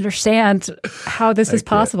even understand how this is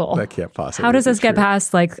possible. That can't possibly. How does this get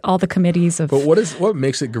past like all the committees of? But what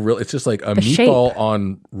makes it gorilla? It's just like a meatball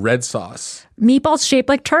on red sauce. Meatballs shaped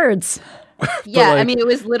like turds. Yeah, I mean, it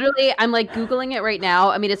was literally, I'm like Googling it right now.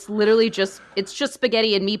 I mean, it's literally just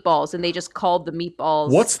spaghetti and meatballs, and they just called the meatballs.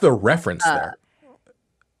 What's the reference there?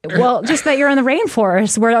 Well, just that you're in the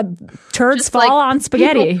rainforest where turds fall on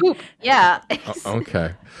spaghetti. Poop. Yeah.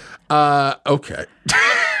 Okay. Okay.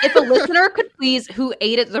 If a listener could please, who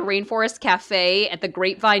ate at the Rainforest Cafe at the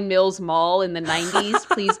Grapevine Mills Mall in the 90s,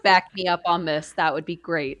 please back me up on this. That would be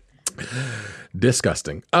great.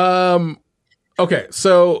 Disgusting. Okay,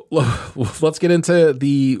 so let's get into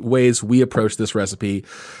the ways we approach this recipe.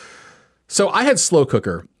 So I had slow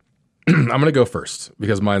cooker. I'm going to go first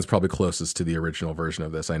because mine's probably closest to the original version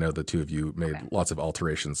of this. I know the two of you made lots of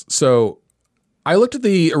alterations. So I looked at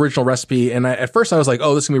the original recipe, and at first I was like,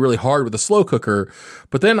 oh, this is going to be really hard with a slow cooker.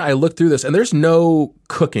 But then I looked through this, and there's no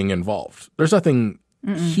cooking involved. There's nothing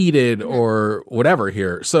heated or whatever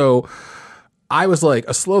here. So I was like,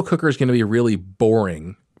 a slow cooker is going to be really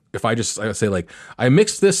boring. If I would say like, I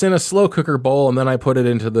mixed this in a slow cooker bowl and then I put it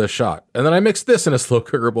into the shot. And then I mixed this in a slow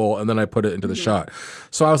cooker bowl and then I put it into the shot.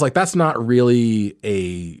 So I was like, that's not really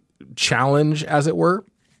a challenge, as it were.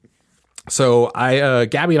 So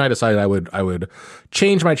Gabby and I decided I would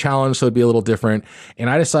change my challenge so it'd be a little different. And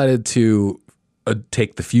I decided to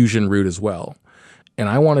take the fusion route as well. And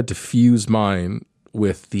I wanted to fuse mine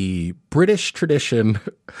with the British tradition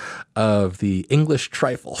of the English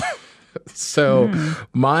trifle. So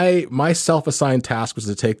my self-assigned task was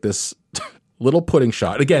to take this little pudding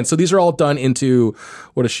shot. Again, so these are all done into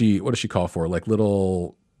what does she call for? Like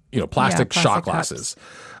little, plastic shot glasses.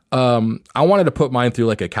 I wanted to put mine through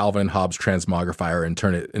like a Calvin and Hobbes transmogrifier and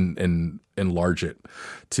turn it and enlarge it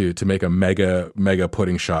to make a mega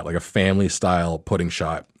pudding shot, like a family style pudding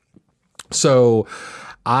shot. So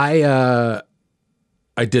I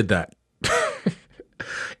did that.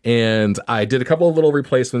 And I did a couple of little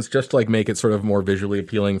replacements just to like make it sort of more visually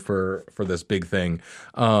appealing for this big thing.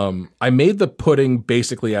 I made the pudding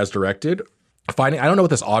basically as directed. I don't know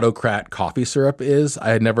what this Autocrat coffee syrup is. I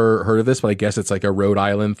had never heard of this, but I guess it's like a Rhode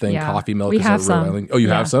Island thing. Yeah. Coffee milk we is have a some. Rhode Island. Oh, you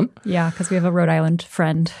have some? Yeah, because we have a Rhode Island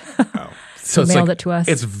friend. Oh. So mailed it to us.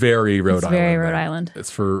 It's very Rhode Island. Very Rhode Island. It's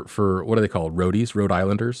for what are they called? Roadies? Rhode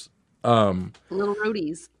Islanders? Little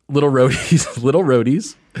roadies. Little roadies. Little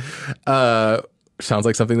roadies. Sounds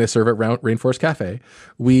like something they serve at Rainforest Cafe.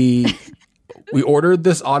 We ordered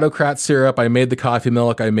this Autocrat syrup. I made the coffee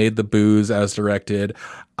milk. I made the booze as directed.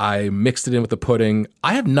 I mixed it in with the pudding.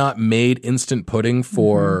 I have not made instant pudding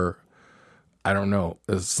for, I don't know,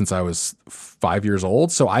 since I was 5 years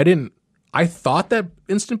old. So I thought that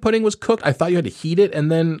instant pudding was cooked. I thought you had to heat it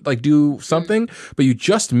and then like do something, but you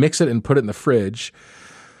just mix it and put it in the fridge.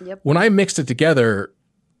 Yep. When I mixed it together,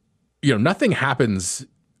 nothing happens.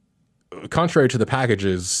 Contrary to the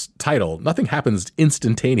package's title, nothing happens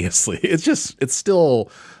instantaneously. It's still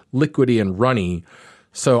liquidy and runny.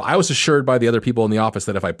 So I was assured by the other people in the office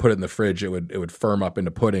that if I put it in the fridge, it would firm up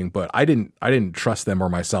into pudding. But I didn't trust them or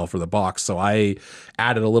myself or the box. So I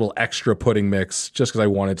added a little extra pudding mix just because I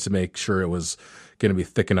wanted to make sure it was going to be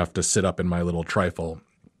thick enough to sit up in my little trifle.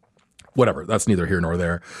 Whatever, that's neither here nor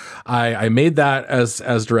there. I made that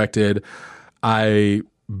as directed. I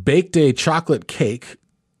baked a chocolate cake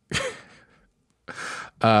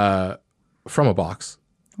from a box.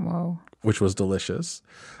 Whoa. Which was delicious.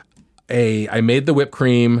 I made the whipped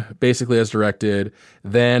cream basically as directed.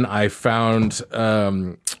 Then I found,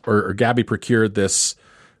 or Gabby procured this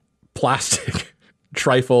plastic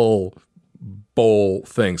trifle bowl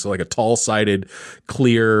thing. So like a tall-sided,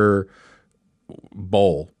 clear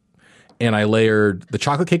bowl. And I layered the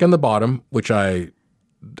chocolate cake on the bottom, which I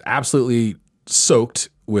absolutely soaked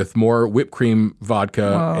with more whipped cream,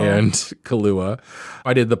 vodka, and Kahlua.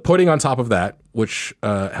 I did the pudding on top of that, which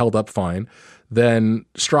held up fine. Then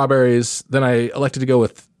strawberries. Then I elected to go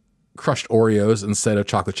with crushed Oreos instead of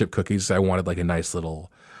chocolate chip cookies. I wanted like a nice little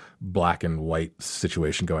black and white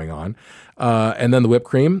situation going on. And then the whipped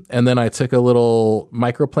cream. And then I took a little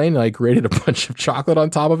microplane and I grated a bunch of chocolate on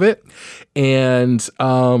top of it. And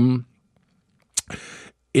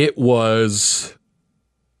it was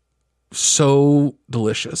so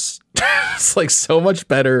delicious. It's like so much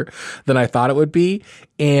better than I thought it would be.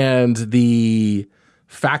 And the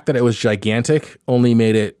fact that it was gigantic only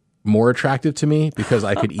made it more attractive to me because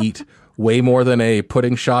I could eat way more than a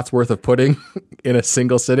pudding shot's worth of pudding in a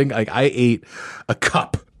single sitting. Like I ate a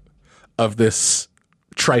cup of this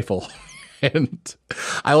trifle. And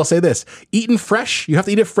I will say this, eaten fresh, you have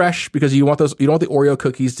to eat it fresh because you don't want the Oreo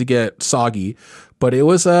cookies to get soggy, but it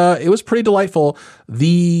was pretty delightful.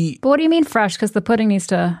 But what do you mean fresh? Because the pudding needs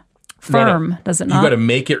to firm, does it not? You got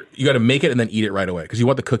to make it and then eat it right away because you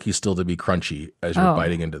want the cookies still to be crunchy as you're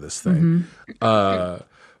biting into this thing. And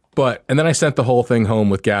then I sent the whole thing home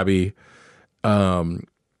with Gabby, and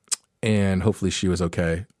hopefully she was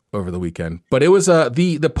okay over the weekend. But it was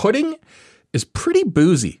the pudding is pretty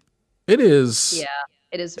boozy. It is. Yeah,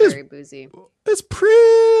 it is very boozy. It's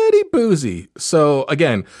pretty boozy. So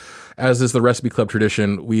again, as is the Recipe Club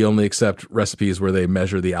tradition, we only accept recipes where they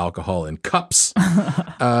measure the alcohol in cups.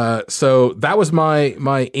 So that was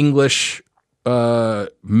my English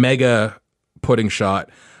mega pudding shot.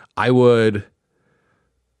 I would,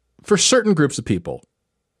 for certain groups of people,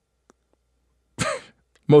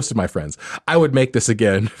 most of my friends, I would make this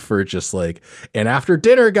again for just like, and after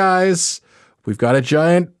dinner, guys, we've got a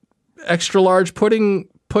giant extra large pudding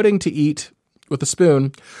to eat with a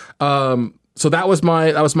spoon. So that was my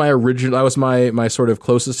original. That was my sort of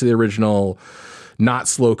closest to the original, not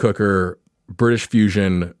slow cooker British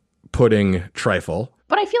fusion pudding trifle.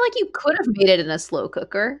 But I feel like you could have made it in a slow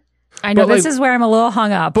cooker. I know this is where I'm a little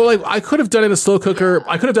hung up. But like I could have done it in a slow cooker.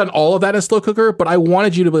 I could have done all of that in a slow cooker. But I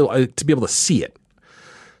wanted you to be able to see it.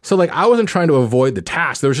 So like I wasn't trying to avoid the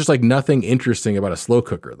task. There was just like nothing interesting about a slow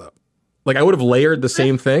cooker though. Like I would have layered the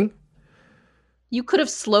same thing. You could have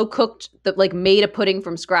slow cooked made a pudding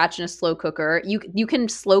from scratch in a slow cooker. You can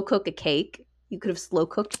slow cook a cake. You could have slow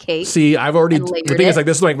cooked cake. See, I've already, the thing is like,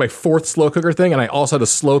 this is like my fourth slow cooker thing. And I also had to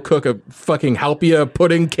slow cook a fucking Halpia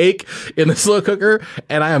pudding cake in the slow cooker.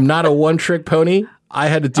 And I am not a one trick pony. I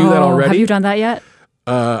had to do that already. Have you done that yet?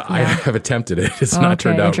 I have attempted it. It's not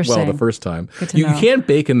turned out well the first time. You can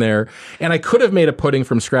bake in there, and I could have made a pudding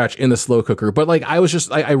from scratch in the slow cooker, but like I was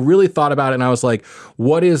just, I really thought about it, and I was like,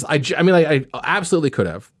 what is? I mean, I absolutely could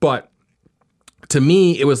have, but to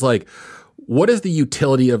me, it was like, what is the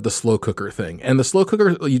utility of the slow cooker thing? And the slow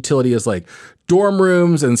cooker utility is like dorm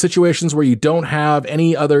rooms and situations where you don't have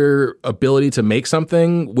any other ability to make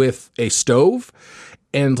something with a stove.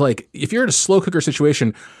 And like, if you're in a slow cooker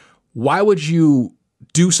situation, why would you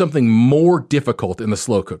do something more difficult in the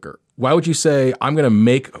slow cooker? Why would you say, I'm going to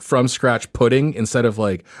make from scratch pudding instead of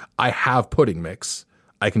like, I have pudding mix,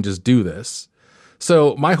 I can just do this.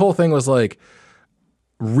 So my whole thing was like,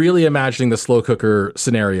 really imagining the slow cooker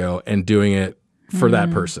scenario and doing it for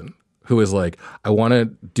that person who is like, I want to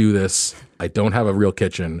do this. I don't have a real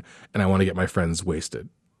kitchen and I want to get my friends wasted.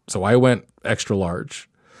 So I went extra large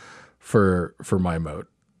for my mode.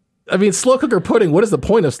 I mean, slow cooker pudding. What is the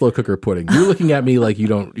point of slow cooker pudding? You're looking at me like you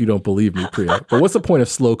don't believe me, Priya. But what's the point of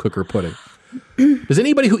slow cooker pudding? Does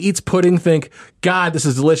anybody who eats pudding think, God, this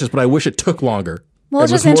is delicious, but I wish it took longer? Well,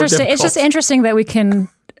 it's just interesting. Difficult. It's just interesting that we can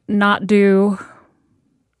not do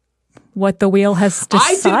what the wheel has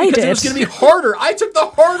decided. I did because it was going to be harder. I took the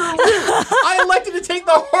harder route. I elected to take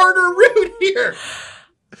the harder route here.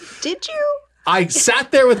 Did you? I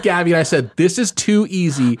sat there with Gabby and I said, this is too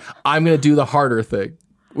easy. I'm going to do the harder thing,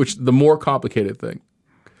 which the more complicated thing.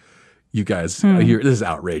 You guys, this is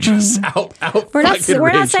outrageous. We're not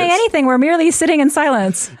saying anything. We're merely sitting in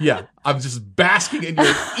silence. Yeah, I'm just basking in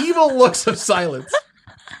your evil looks of silence.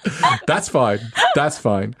 That's fine. That's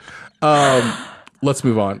fine. Let's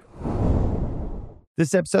move on.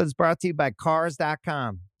 This episode is brought to you by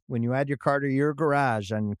Cars.com. When you add your car to your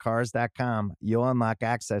garage on Cars.com, you'll unlock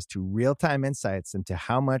access to real-time insights into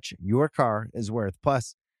how much your car is worth.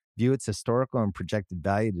 Plus, view its historical and projected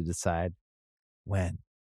value to decide when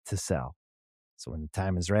to sell. So when the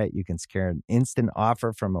time is right, you can secure an instant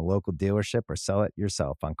offer from a local dealership or sell it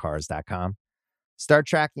yourself on Cars.com. Start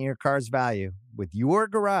tracking your car's value with your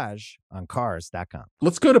garage on Cars.com.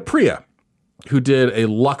 Let's go to Priya, who did a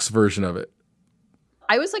luxe version of it.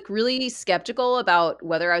 I was like really skeptical about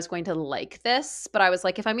whether I was going to like this, but I was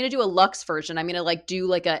like, if I'm going to do a luxe version, I'm going to like do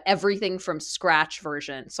like a everything from scratch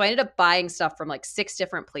version. So I ended up buying stuff from like 6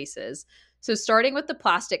 different places. So starting with the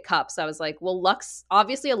plastic cups, I was like, well,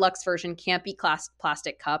 obviously a luxe version can't be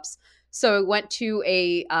plastic cups. So I went to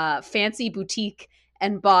a fancy boutique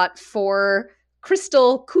and bought 4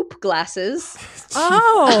 crystal coupe glasses.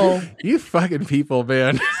 Oh, you fucking people,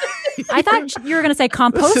 man. I thought you were going to say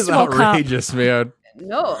compostable This is outrageous, man.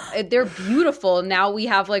 No, they're beautiful. Now we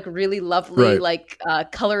have like really lovely, like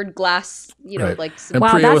colored glass, like. And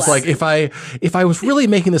Priya was like, if I was really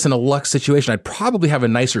making this in a luxe situation, I'd probably have a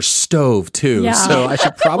nicer stove too. Yeah. So I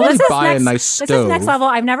should probably buy a nice stove. This is next level.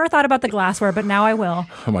 I've never thought about the glassware, but now I will.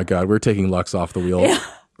 Oh my God, we're taking luxe off the wheel. Yeah.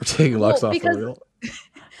 We're taking luxe off the wheel.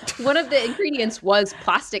 One of the ingredients was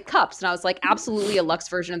plastic cups, and I was like, absolutely, a luxe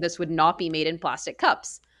version of this would not be made in plastic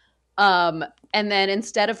cups. And then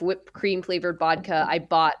instead of whipped cream flavored vodka, I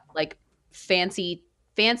bought like fancy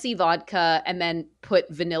vodka and then put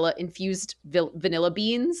infused vanilla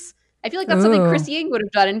beans. I feel like that's something Chris Ying would have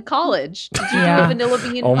done in college. Did you do a vanilla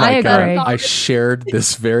bean? Oh my God. I shared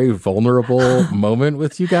this very vulnerable moment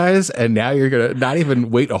with you guys, and now you're going to not even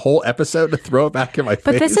wait a whole episode to throw it back in my face.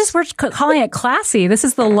 But this is, we're calling it classy. This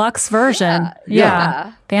is the luxe version.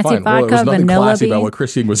 Yeah. Fancy Fine. vodka, there was nothing vanilla classy beans. about what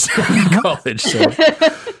Chris Ying was doing in college. So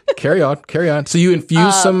carry on. So you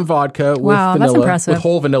infuse some vodka with vanilla, that's impressive. with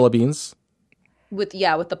whole vanilla beans. With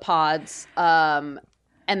the pods. And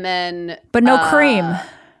then. But no cream.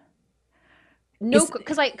 No,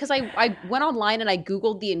 because I went online and I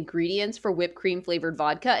Googled the ingredients for whipped cream flavored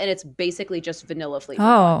vodka, and it's basically just vanilla flavored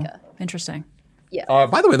vodka. Oh, interesting. Yeah.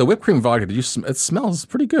 By the way, the whipped cream vodka, it smells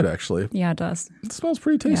pretty good, actually. Yeah, it does. It smells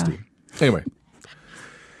pretty tasty. Yeah. Anyway.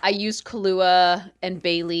 I used Kahlua and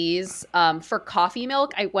Bailey's. For coffee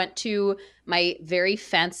milk, I went to my very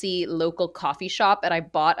fancy local coffee shop and I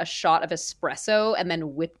bought a shot of espresso and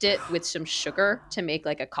then whipped it with some sugar to make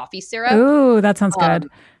like a coffee syrup. Ooh, that sounds good.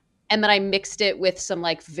 And then I mixed it with some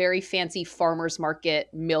like very fancy farmer's market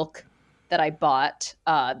milk that I bought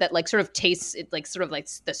that like sort of tastes like sort of like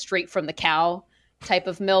the straight from the cow type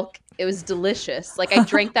of milk. It was delicious. Like I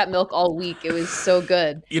drank that milk all week. It was so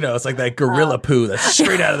good. It's like that gorilla poo that's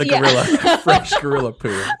straight out of the gorilla, fresh gorilla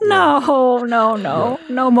poo. No.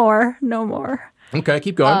 No more. Okay,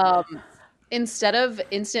 keep going. Instead of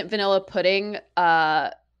instant vanilla pudding,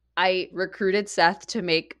 I recruited Seth to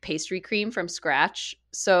make pastry cream from scratch.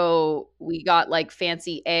 So we got like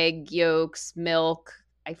fancy egg yolks, milk.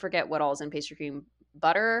 I forget what all is in pastry cream.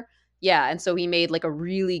 Butter. Yeah. And so he made like a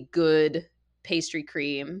really good pastry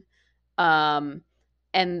cream. And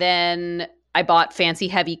then I bought fancy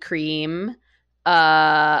heavy cream.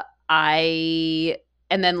 And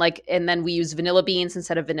then we use vanilla beans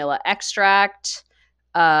instead of vanilla extract.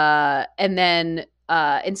 And then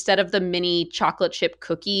instead of the mini chocolate chip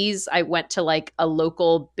cookies, I went to like a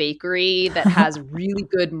local bakery that has really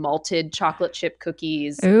good malted chocolate chip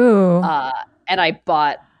cookies. Ooh. And I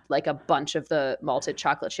bought like a bunch of the malted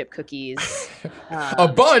chocolate chip cookies. A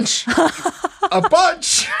bunch.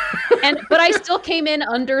 But I still came in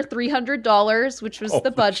under $300, which was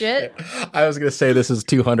the budget. Shit. I was going to say this is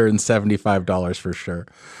 $275 for sure.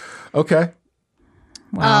 Okay.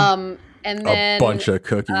 Wow. And then a bunch of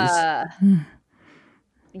cookies.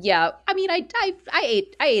 Yeah, I mean, I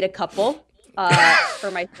ate a couple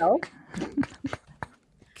for myself.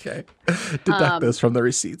 Okay, deduct those from the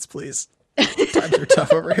receipts, please. Times are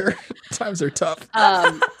tough over here. Times are tough.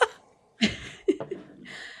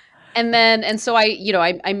 And so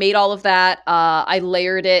I made all of that. I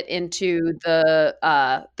layered it into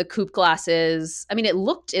the coupe glasses. I mean, it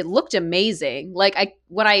looked amazing. Like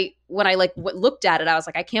when I looked at it, I was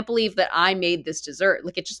like, I can't believe that I made this dessert.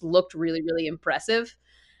 Like it just looked really, really impressive.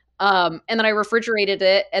 And then I refrigerated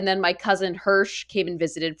it. And then my cousin Hirsch came and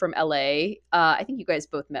visited from LA. I think you guys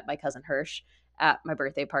both met my cousin Hirsch at my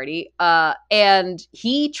birthday party. And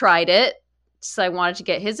he tried it. So I wanted to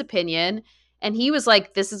get his opinion. And he was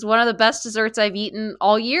like, this is one of the best desserts I've eaten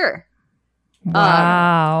all year.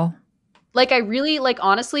 Wow. Like I really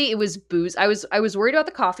honestly, it was booze. I was worried about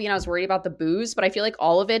the coffee and I was worried about the booze, but I feel like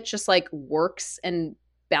all of it just like works and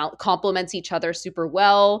complements each other super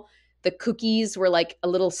well. The cookies were like a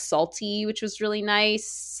little salty, which was really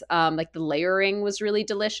nice. Like the layering was really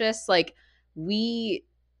delicious. Like we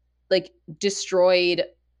like destroyed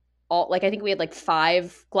all, like I think we had like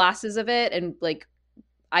 5 glasses of it. And like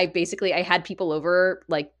I had people over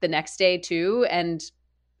like the next day too. And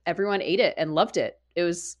everyone ate it and loved it. It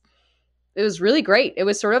was really great. It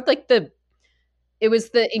was sort of like it was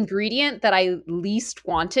the ingredient that I least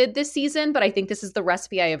wanted this season, but I think this is the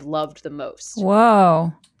recipe I have loved the most.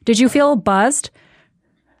 Whoa. Did you feel buzzed?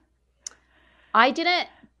 I didn't.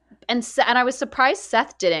 And I was surprised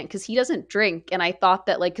Seth didn't because he doesn't drink. And I thought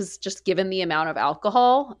that like, cause just given the amount of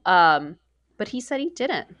alcohol, but he said he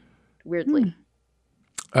didn't, weirdly.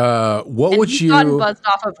 What would you gotten buzzed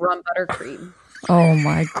off of rum buttercream? Oh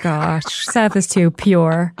my gosh. Seth is too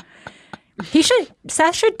pure.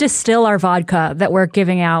 Seth should distill our vodka that we're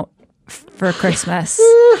giving out for Christmas.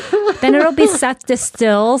 Then it'll be Seth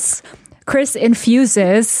distills, Chris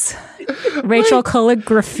infuses, Rachel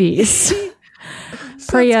calligraphies.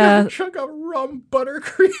 Priya chunk of rum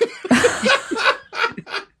buttercream.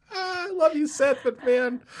 I love you, Seth, but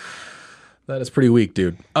man, that is pretty weak,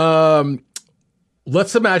 dude.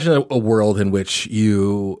 Let's imagine a world in which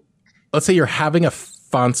let's say you're having a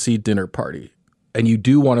fancy dinner party and you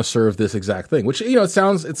do want to serve this exact thing, which, it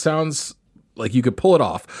sounds like you could pull it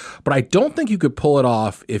off, but I don't think you could pull it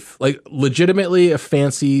off if like legitimately a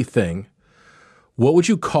fancy thing. What would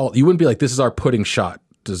you call it? You wouldn't be like, this is our pudding shot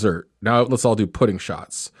dessert. Now let's all do pudding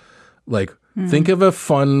shots. Like think of a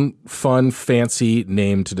fun, fancy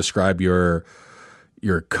name to describe your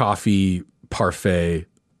coffee parfait.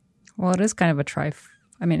 Well, it is kind of a trifle.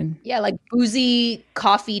 I mean, yeah, like boozy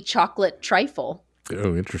coffee chocolate trifle.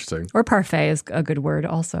 Oh, interesting. Or parfait is a good word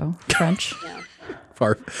also. French. Yeah.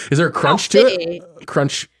 Is there a crunch to it?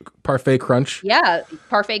 Crunch, parfait crunch? Yeah,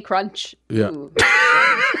 parfait crunch. Yeah.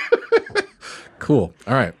 Cool.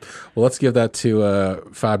 All right. Well, let's give that to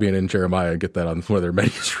Fabian and Jeremiah and get that on one of their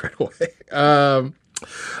menus right away.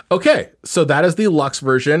 Okay. So that is the Luxe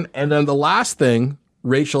version. And then the last thing,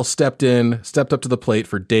 Rachel stepped up to the plate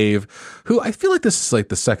for Dave, who I feel like this is like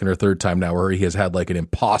the second or third time now where he has had like an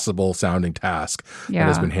impossible sounding task that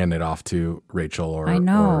has been handed off to Rachel or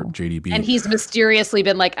JDB. And he's mysteriously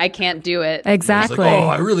been like, I can't do it. Exactly. Like,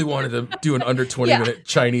 I really wanted to do an under 20-minute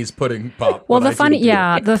Chinese pudding pop. Well, the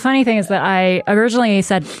funny thing is that I originally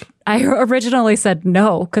said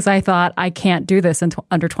no because I thought I can't do this in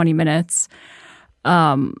under 20 minutes.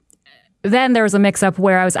 Then there was a mix-up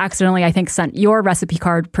where I was accidentally, I think, sent your recipe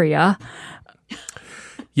card, Priya.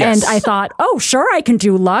 Yes. And I thought, oh, sure, I can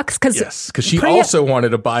do Luxe. Because she also wanted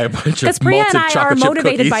to buy a bunch of Priya malted chocolate chip cookies. and I are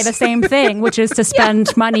motivated by the same thing, which is to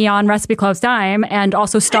spend money on Recipe Club's dime and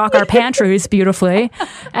also stock our pantries beautifully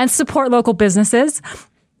and support local businesses.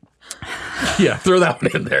 Yeah, throw that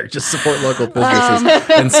one in there. Just support local businesses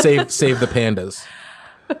and save the pandas.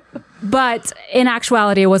 But in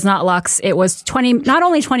actuality, it was not Luxe. It was not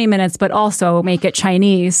only 20 minutes, but also make it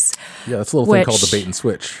Chinese. Yeah, that's a little thing called the bait and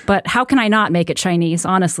switch. But how can I not make it Chinese,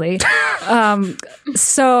 honestly?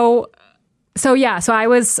 So So I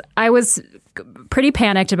was pretty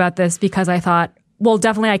panicked about this because I thought, well,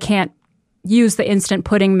 definitely I can't use the instant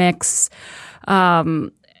pudding mix.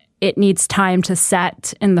 It needs time to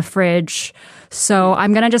set in the fridge. So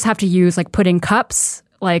I'm going to just have to use like pudding cups,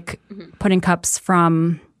 pudding cups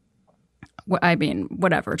from,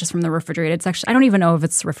 whatever, just from the refrigerated section. I don't even know if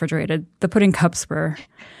it's refrigerated. The pudding cups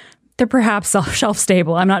they're perhaps shelf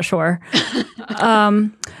stable. I'm not sure.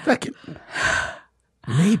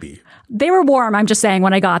 Maybe. They were warm, I'm just saying,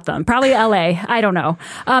 when I got them. Probably LA. I don't know.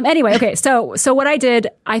 Anyway, okay. So what I did,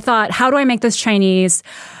 I thought, how do I make this Chinese?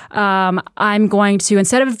 I'm going to,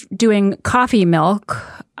 instead of doing coffee milk,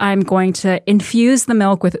 I'm going to infuse the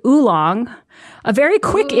milk with oolong, a very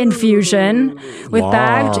quick infusion with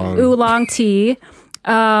bagged oolong tea.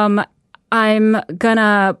 I'm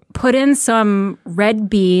gonna put in some red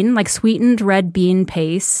bean, like sweetened red bean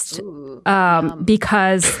paste,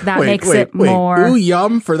 because that makes it more. Ooh,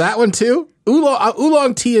 yum for that one too.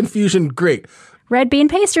 Oolong tea infusion, great. Red bean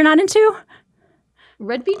paste, you're not into?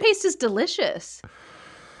 Red bean paste is delicious.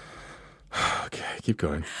 Okay, keep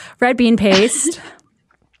going. Red bean paste.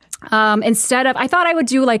 I thought I would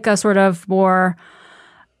do like a sort of more.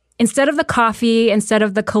 Instead of the coffee, instead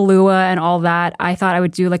of the Kahlua and all that, I thought I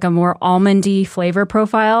would do like a more almondy flavor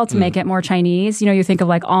profile to make it more Chinese. You know, you think of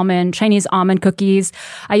like Chinese almond cookies.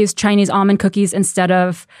 I used Chinese almond cookies instead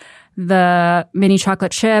of the mini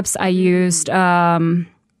chocolate chips. I used amaretto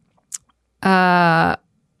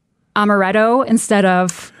instead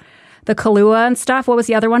of the Kahlua and stuff. What was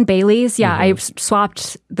the other one? Bailey's. Yeah, I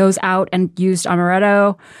swapped those out and used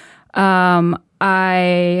amaretto.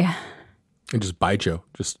 And just baijiu.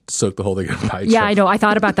 Just soak the whole thing in baijiu. Yeah, I know. I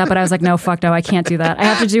thought about that, but I was like, no, fuck no, I can't do that. I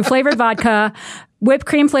have to do flavored vodka, whipped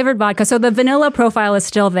cream flavored vodka. So the vanilla profile is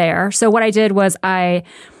still there. So what I did was the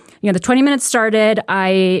 20 minutes started.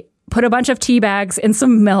 I put a bunch of tea bags in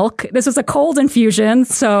some milk. This was a cold infusion,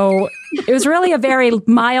 so it was really a very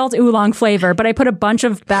mild oolong flavor, but I put a bunch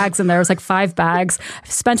of bags in there. It was like 5 bags. I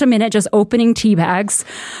spent a minute just opening tea bags.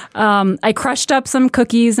 I crushed up some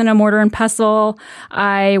cookies in a mortar and pestle.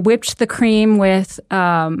 I whipped the cream with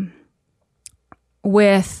some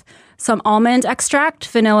almond extract,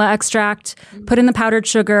 vanilla extract, put in the powdered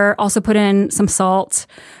sugar, also put in some salt.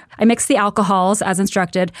 I mixed the alcohols as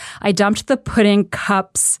instructed. I dumped a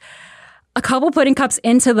couple pudding cups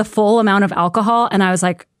into the full amount of alcohol, and I was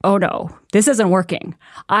like, oh no, this isn't working.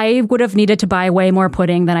 I would have needed to buy way more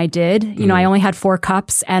pudding than I did. You know, I only had 4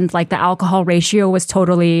 cups, and like the alcohol ratio was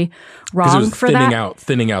totally wrong for that.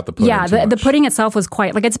 Thinning out the pudding. Yeah, the pudding itself was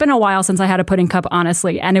quite, like, it's been a while since I had a pudding cup,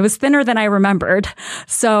 honestly, and it was thinner than I remembered.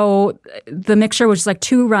 So the mixture was just like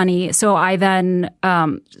too runny. So I then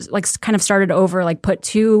kind of started over, like put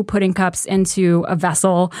 2 pudding cups into a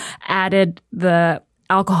vessel, added the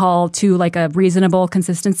alcohol to like a reasonable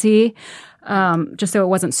consistency, just so it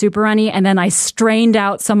wasn't super runny. And then I strained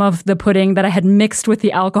out some of the pudding that I had mixed with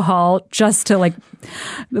the alcohol just to like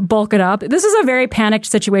bulk it up. This is a very panicked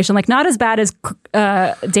situation, like not as bad as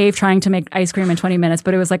Dave trying to make ice cream in 20 minutes,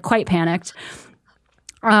 but it was like quite panicked.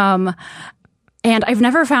 And I've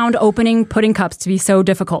never found opening pudding cups to be so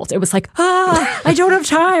difficult. It was like, I don't have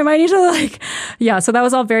time. I need to so that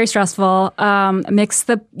was all very stressful. Mix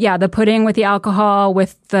the pudding with the alcohol,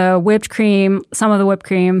 with the whipped cream, some of the whipped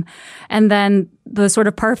cream. And then the sort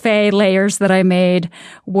of parfait layers that I made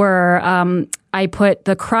were, I put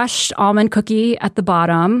the crushed almond cookie at the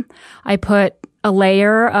bottom. I put a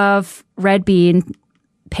layer of red bean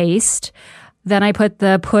paste. Then I put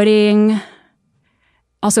the pudding.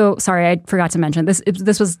 Also, sorry, I forgot to mention,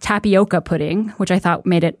 this was tapioca pudding, which I thought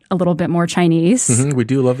made it a little bit more Chinese. Mm-hmm, we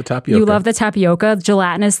do love the tapioca. You love the tapioca,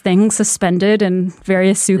 gelatinous thing suspended in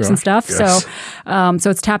various soups and stuff. Yes. So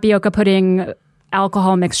it's tapioca pudding,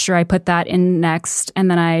 alcohol mixture. I put that in next,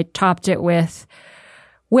 and then I topped it with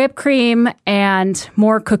whipped cream and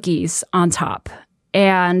more cookies on top,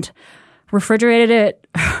 and refrigerated it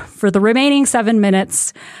for the remaining 7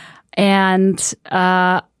 minutes. And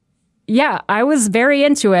I was very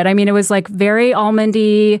into it. I mean, it was like very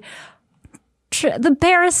almondy, the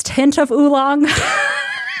barest hint of oolong.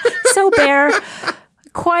 So bare,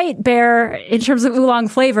 quite bare in terms of oolong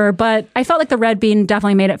flavor, but I felt like the red bean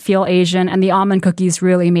definitely made it feel Asian, and the almond cookies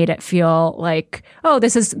really made it feel like, oh,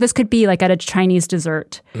 this could be like at a Chinese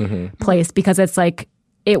dessert place, because it's like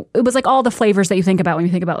it was like all the flavors that you think about when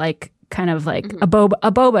you think about like kind of like a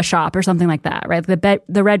boba shop or something like that, right?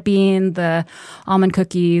 The red bean, the almond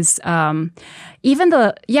cookies, even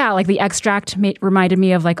the extract reminded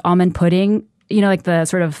me of like almond pudding, you know, like the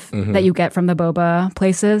sort of that you get from the boba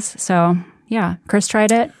places. So yeah, Chris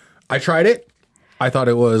tried it. I tried it. I thought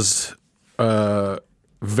it was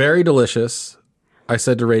very delicious. I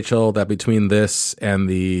said to Rachel that between this and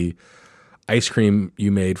the ice cream you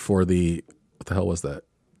made for the, what the hell was that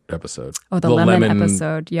episode? Oh, the lemon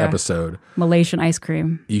episode. Yeah. Episode. Malaysian ice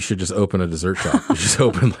cream. You should just open a dessert shop.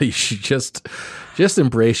 You should just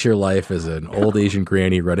embrace your life as an old Asian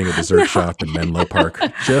granny running a dessert shop in Menlo Park.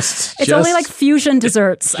 It's only like fusion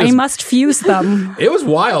desserts. I must fuse them. It was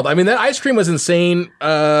wild. I mean, that ice cream was insane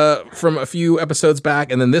from a few episodes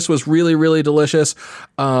back, and then this was really, really delicious.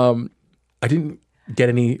 I didn't get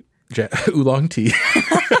any oolong tea.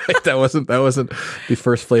 that wasn't the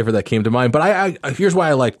first flavor that came to mind. But I here's why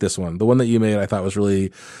I liked this one. The one that you made, I thought was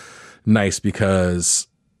really nice because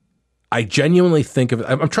I genuinely think of it.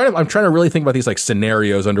 I'm trying to really think about these like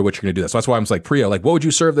scenarios under which you're going to do this. So that's why I'm like, Priya, like, what would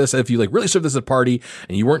you serve this if you like really serve this at a party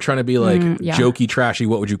and you weren't trying to be like jokey, trashy?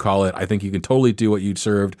 What would you call it? I think you can totally do what you'd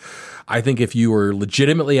served. I think if you were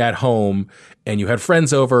legitimately at home and you had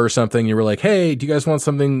friends over or something, you were like, hey, do you guys want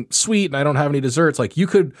something sweet? And I don't have any desserts. Like you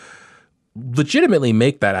could legitimately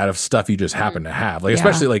make that out of stuff you just happen to have. Like,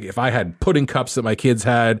 especially like if I had pudding cups that my kids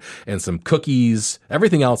had and some cookies,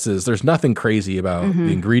 everything else there's nothing crazy about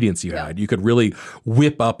the ingredients you had. You could really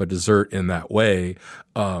whip up a dessert in that way.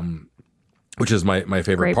 Which is my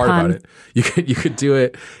favorite Great part pun. about it. You could do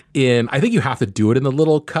it in, I think you have to do it in the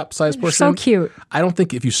little cup size portion. So cute. I don't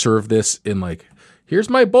think if you serve this in like, here's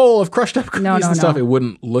my bowl of crushed up cookies and stuff, it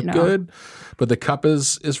wouldn't look good. But the cup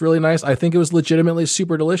is really nice. I think it was legitimately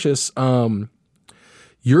super delicious.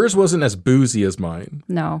 Yours wasn't as boozy as mine.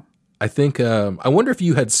 No. I think, I wonder if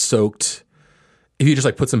you had if you just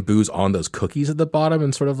like put some booze on those cookies at the bottom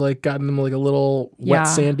and sort of like gotten them like a little wet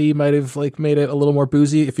sandy, might have like made it a little more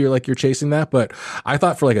boozy if you're chasing that. But I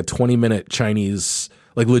thought for like a 20-minute Chinese,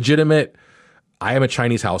 like legitimate, I am a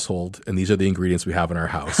Chinese household and these are the ingredients we have in our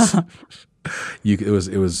house. It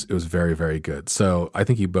was very, very good. So I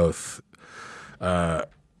think you both,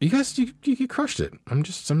 you guys, you crushed it. I'm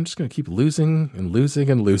just going to keep losing and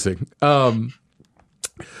losing and losing.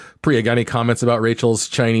 Priya, got any comments about Rachel's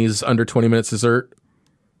Chinese under 20 minutes dessert?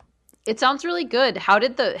 It sounds really good. How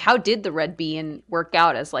did the red bean work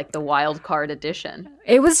out as like the wild card addition?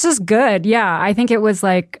 It was just good. Yeah, I think it was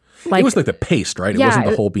like it was like the paste, right? It wasn't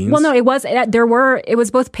the whole beans. Well, no, it was. It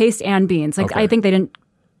was both paste and beans. Like I think they didn't.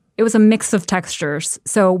 It was a mix of textures.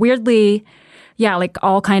 So weirdly, yeah, like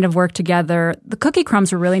all kind of worked together. The cookie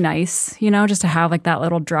crumbs were really nice. Just to have like that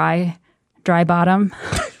little dry bottom,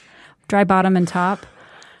 dry bottom and top.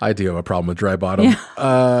 I do have a problem with dry bottom.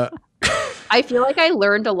 Yeah. I feel like I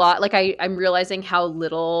learned a lot. Like I'm realizing how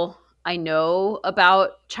little I know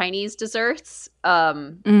about Chinese desserts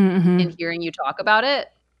in hearing you talk about it.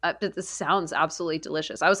 But this sounds absolutely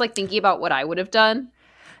delicious. I was like thinking about what I would have done.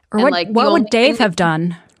 Or what would Dave have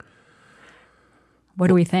done? What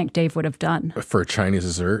do we think Dave would have done? For a Chinese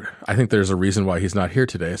dessert? I think there's a reason why he's not here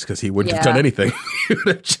today. It's because he wouldn't have done anything. He would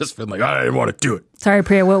have just been like, I didn't want to do it. Sorry,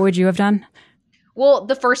 Priya, what would you have done? Well,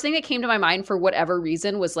 the first thing that came to my mind for whatever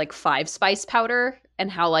reason was like 5-spice powder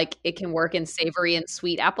and how like it can work in savory and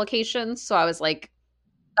sweet applications. So I was like,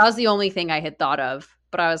 that was the only thing I had thought of.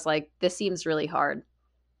 But I was like, this seems really hard.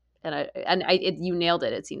 You nailed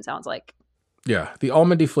it. Sounds like. Yeah, the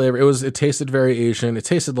almondy flavor. It tasted very Asian. It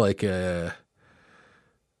tasted like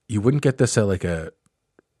you wouldn't get this at like a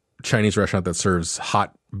Chinese restaurant that serves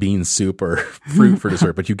hot bean soup or fruit for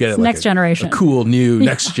dessert, but you get it like next generation, a cool new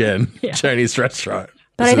next gen Chinese restaurant.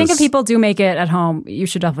 But I think if people do make it at home, you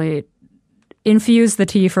should definitely infuse the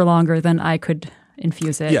tea for longer than I could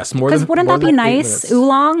infuse it. Yes, because wouldn't that be nice?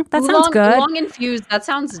 Oolong, sounds good. Oolong infused, that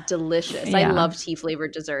sounds delicious. Yeah. I love tea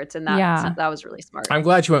flavored desserts, and that was really smart. I'm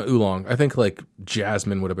glad you went oolong. I think like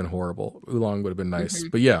jasmine would have been horrible. Oolong would have been nice,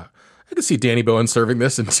 but yeah. I could see Danny Bowen serving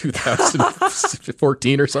this in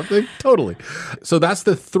 2014 or something. Totally. So that's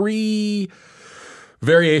the 3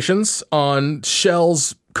 variations on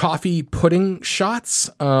Shell's coffee pudding shots.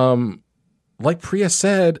 Like Priya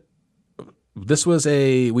said,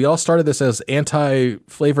 we all started this as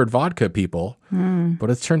anti-flavored vodka people, but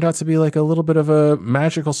it's turned out to be like a little bit of a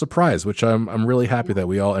magical surprise, which I'm really happy that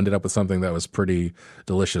we all ended up with something that was pretty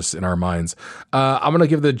delicious in our minds. I'm going to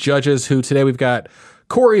give the judges, who today we've got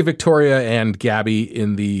Corey, Victoria, and Gabby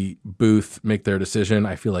in the booth, make their decision.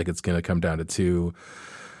 I feel like it's going to come down to 2.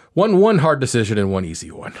 One hard decision and one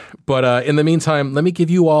easy one. But in the meantime, let me give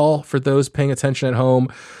you all, for those paying attention at home,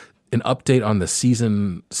 an update on the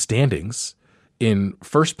season standings. In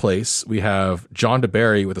first place, we have John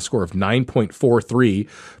DeBerry with a score of 9.43.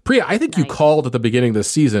 Priya, I think you called at the beginning of the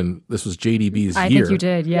season this was JDB's year. I think you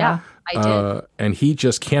did, yeah. I did. And he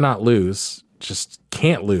just cannot lose, just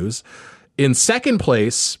can't lose. In second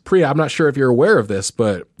place, Priya, I'm not sure if you're aware of this,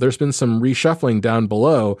 but there's been some reshuffling down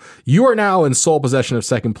below. You are now in sole possession of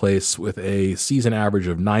second place with a season average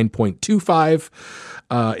of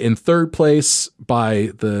 9.25. In third place by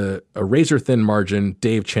a razor-thin margin,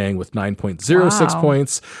 Dave Chang with 9.06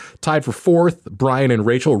 points. Tied for fourth, Brian and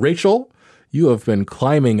Rachel. Rachel, you have been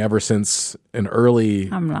climbing ever since an early...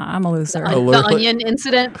 I'm a loser. The onion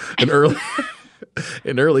incident.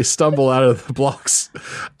 An early stumble out of the blocks.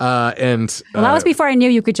 That was before I knew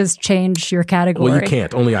you could just change your category. Well, you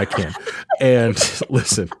can't. Only I can. And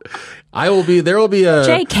listen, there will be a...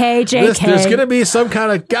 JK. There's going to be some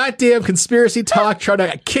kind of goddamn conspiracy talk trying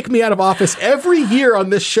to kick me out of office every year on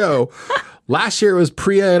this show. Last year it was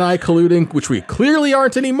Priya and I colluding, which we clearly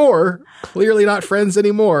aren't anymore. Clearly not friends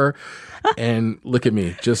anymore. And look at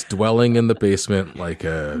me, just dwelling in the basement like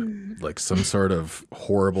some sort of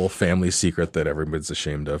horrible family secret that everybody's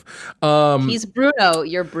ashamed of. He's Bruno.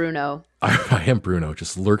 You're Bruno. I am Bruno,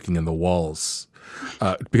 just lurking in the walls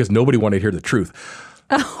because nobody wanted to hear the truth.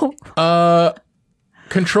 Oh.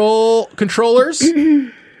 Controllers,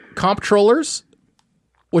 comptrollers,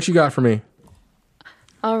 what you got for me?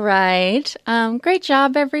 All right. Great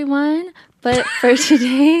job, everyone. But for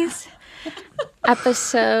today's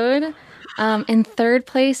episode, in third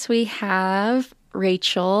place, we have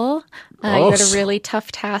Rachel. You had a really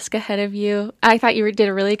tough task ahead of you. I thought you did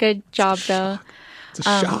a really good job, though. It's a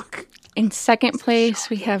shock. In second place,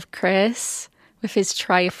 we have Chris with his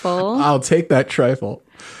trifle. I'll take that trifle.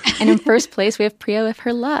 And in first place, we have Priya with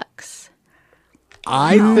her Lux.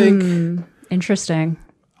 I think interesting.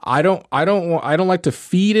 I don't like to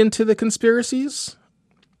feed into the conspiracies.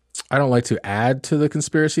 I don't like to add to the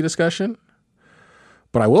conspiracy discussion.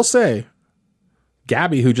 But I will say,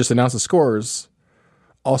 Gabby, who just announced the scores,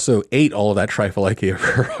 also ate all of that trifle I gave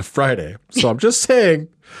her on Friday. So I'm just saying,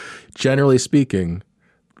 generally speaking,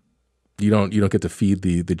 you don't get to feed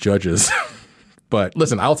the judges. But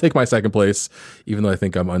listen, I'll take my second place, even though I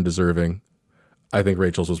think I'm undeserving. I think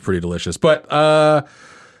Rachel's was pretty delicious. But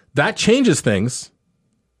that changes things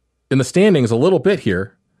in the standings a little bit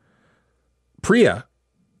here. Priya,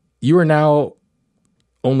 you are now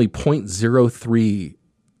only 0.03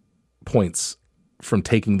 points from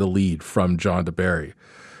taking the lead from John DeBerry.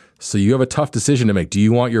 So you have a tough decision to make. Do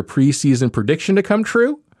you want your preseason prediction to come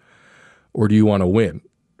true, or do you want to win?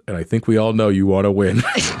 And I think we all know you want to win.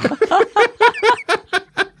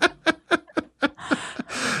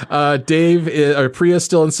 Priya's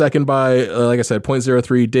still in second by, like I said,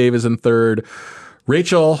 0.03. Dave is in third.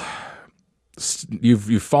 Rachel,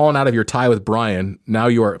 you've fallen out of your tie with Brian. Now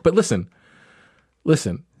you are. But listen.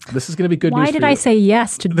 This is going to be good news. Why did I say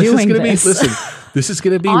yes to doing this? This is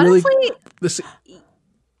going to be honestly, really. This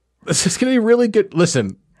is going to be really good.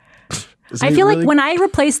 Listen, I feel like when I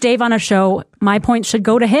replace Dave on a show, my points should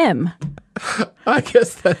go to him. I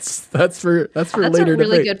guess that's for later. That's a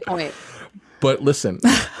really debate. good point. But listen,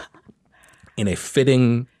 in a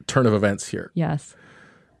fitting turn of events here, yes,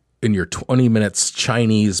 in your 20 minutes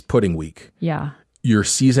Chinese pudding week, your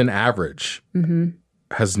season average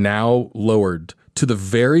has now lowered to the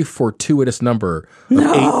very fortuitous number of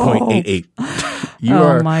 8.88.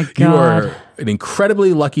 My God. You are an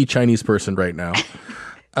incredibly lucky Chinese person right now.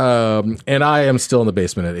 And I am still in the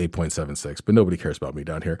basement at 8.76, but nobody cares about me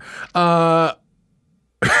down here. I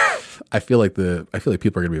feel like people are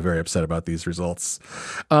going to be very upset about these results.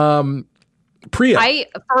 Priya.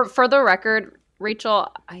 For the record,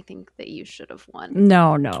 Rachel, I think that you should have won.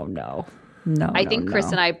 No. I think Chris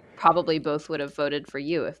and I probably both would have voted for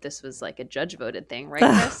you if this was like a judge voted thing, right,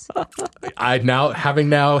 Chris?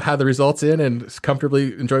 Having had the results in and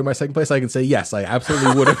comfortably enjoying my second place, I can say yes, I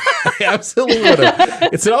absolutely would have. I absolutely would have.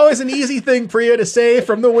 It's always an easy thing, Priya, to say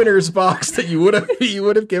from the winner's box that you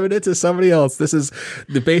would have given it to somebody else. This is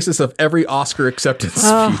the basis of every Oscar acceptance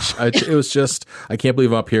speech. It was just, I can't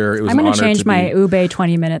believe I'm up here. It was I'm going to change my Ube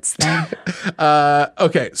 20 minutes thing.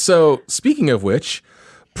 Okay, so speaking of which,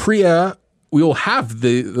 Priya, we will have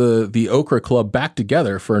the Okra Club back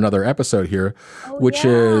together for another episode here, Ube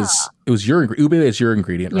is your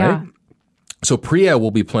ingredient, right? So Priya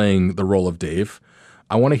will be playing the role of Dave.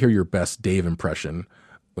 I want to hear your best Dave impression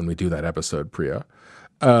when we do that episode, Priya.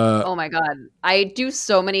 Oh my God. I do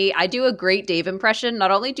a great Dave impression.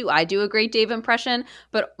 Not only do I do a great Dave impression,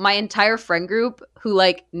 but my entire friend group who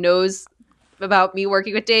knows about me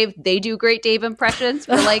working with Dave, they do great Dave impressions.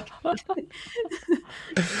 We're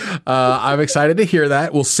I'm excited to hear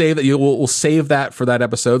that. We'll save that. We'll save that for that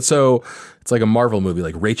episode. So it's like a Marvel movie,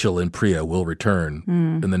 like Rachel and Priya will return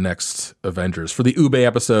in the next Avengers for the Ube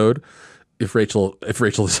episode. If Rachel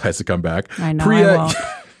decides to come back, I know. Priya, I won't.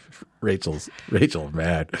 Rachel,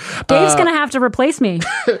 mad. Dave's going to have to replace me.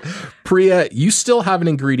 Priya, you still have an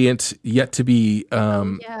ingredient yet to be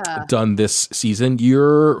done this season.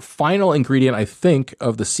 Your final ingredient, I think,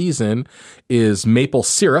 of the season is maple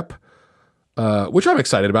syrup, which I'm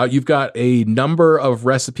excited about. You've got a number of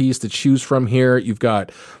recipes to choose from here. You've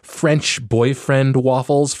got French boyfriend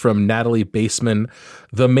waffles from Natalie Baseman,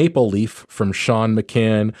 the maple leaf from Sean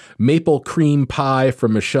McCann, maple cream pie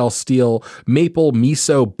from Michelle Steele, maple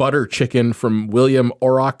miso butter chicken from William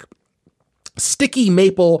Orrock, sticky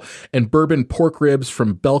maple and bourbon pork ribs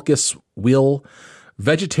from Belkis Will,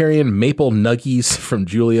 vegetarian maple nuggies from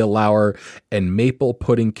Julia Lauer, and maple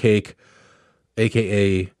pudding cake,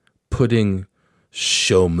 aka pudding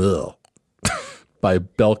Chaumeur by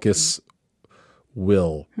Belkis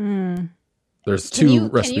Will. There's two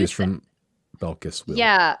recipes from Belkis Will.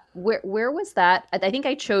 Yeah, where was that? I think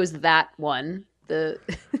I chose that one.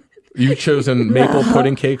 You've chosen maple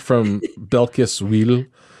pudding cake from Belkis Will.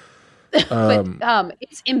 But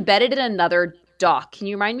it's embedded in another doc. Can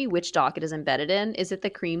you remind me which doc it is embedded in? Is it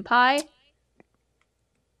the cream pie?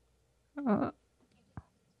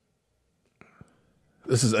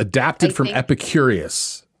 This is adapted from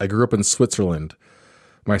Epicurious. I grew up in Switzerland.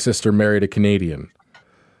 My sister married a Canadian.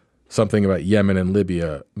 Something about Yemen and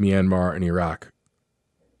Libya, Myanmar and Iraq,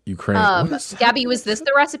 Ukraine. Gabby, was this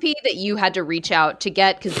the recipe that you had to reach out to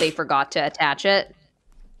get because they forgot to attach it?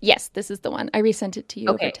 Yes, this is the one. I resent it to you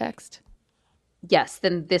over text. Yes,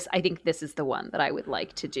 then I think this is the one that I would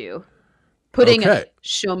like to do. Pudding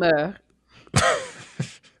Chaumeur.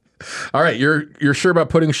 All right, you're sure about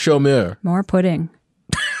pudding Chaumeur? More pudding.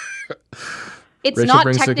 It's Rachel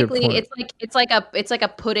not technically. It's like a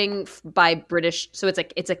pudding by British. So it's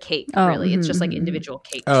a cake. Really, it's just like individual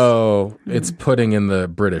cakes. Oh, it's pudding in the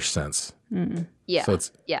British sense. Yeah. So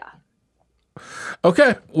it's yeah.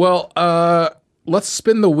 Okay. Well, let's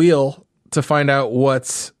spin the wheel to find out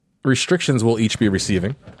what restrictions we'll each be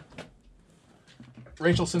receiving.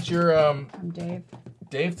 Rachel, since you're I'm Dave.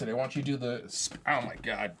 Dave today, why don't you do the? Oh my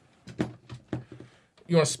God.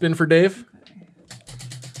 You want to spin for Dave?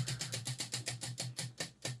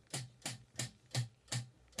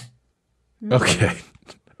 Okay.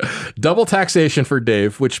 Double taxation for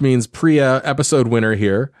Dave, which means Priya, episode winner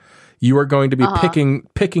here. You are going to be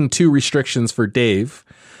picking two restrictions for Dave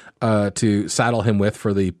to saddle him with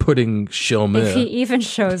for the pudding Chaumeur. If he even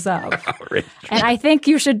shows up. And I think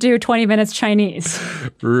you should do 20 minutes Chinese.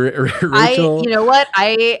 Rachel, you know what?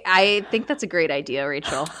 I think that's a great idea,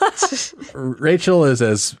 Rachel. Rachel is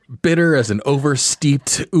as bitter as an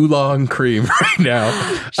oversteeped oolong cream right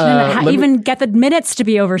now. Even get the minutes to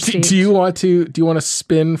be oversteeped. Do you want to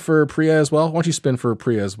spin for Priya as well? Why don't you spin for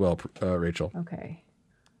Priya as well, Rachel? Okay.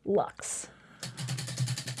 Lux.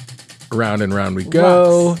 Round and round we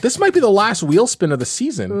go. Lux. This might be the last wheel spin of the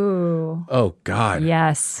season. Ooh. Oh God.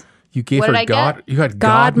 Yes. You gave her God. You got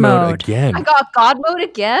God mode again. I got God mode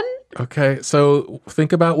again? Okay. So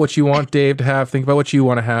think about what you want Dave to have. Think about what you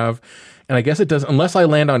want to have. And I guess it doesn't, unless I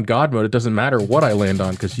land on God mode, it doesn't matter what I land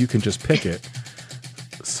on because you can just pick it.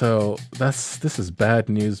 So this is bad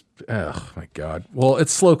news. Oh my God. Well,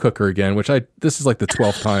 it's slow cooker again, this is like the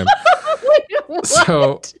 12th time. Wait,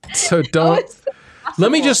 so don't.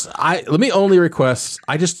 Let me only request.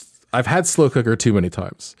 I've had slow cooker too many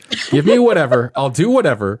times. Give me whatever. I'll do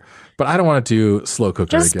whatever, but I don't want to do slow cooker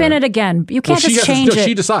just again. Spin it again. You can't just change it.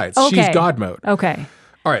 She decides. Okay. She's God mode. Okay.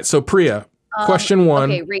 All right. So Priya, question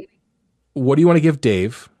one. Okay, what do you want to give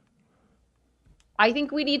Dave? I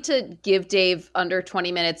think we need to give Dave under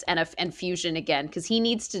 20 minutes and fusion again because he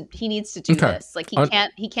needs to do this. Like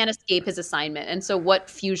he can't escape his assignment. And so, what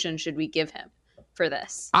fusion should we give him for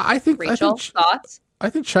this? I think Rachel, thoughts? I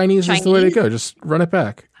think Chinese is the way to go. Just run it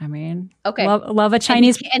back. I mean, okay, love a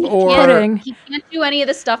Chinese pudding. He can't do any of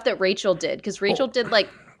the stuff that Rachel did because Rachel did but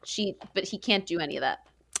he can't do any of that.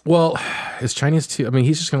 Well, is Chinese too? I mean,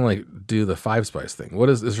 he's just gonna do the 5 spice thing.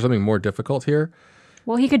 Is there something more difficult here?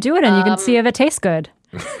 Well, he could do it, and you can see if it tastes good.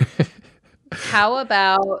 What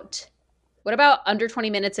about under 20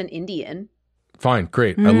 minutes in Indian? Fine,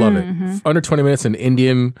 great. I love it. Under 20 minutes in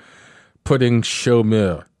Indian pudding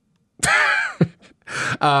Chaumeur.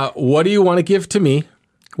 What do you want to give to me?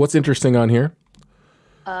 What's interesting on here?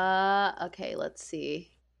 Okay, let's see.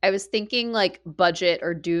 I was thinking like budget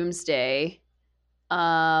or doomsday,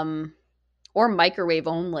 or microwave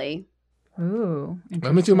only. Ooh,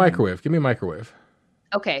 let me do microwave. Give me a microwave.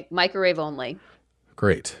 Okay, microwave only.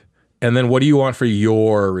 Great. And then what do you want for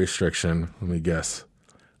your restriction? Let me guess.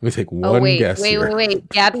 Let me take one guess. Wait.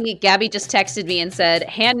 Gabby just texted me and said,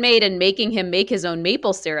 handmade and making him make his own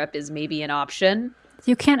maple syrup is maybe an option.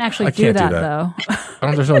 You can't actually do that, though.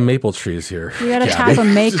 There's no maple trees here. You gotta tap a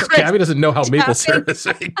maple. Gabby doesn't know how maple syrup is.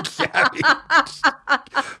 Gabby.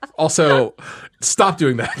 Also, stop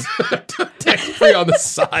doing that. Take free on the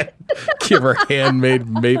side. Give her handmade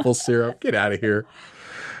maple syrup. Get out of here.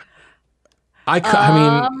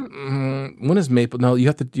 I mean, when is maple? No, you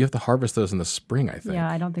have to harvest those in the spring, I think. Yeah,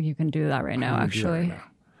 I don't think you can do that right now, actually.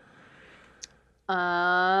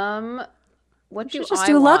 What do just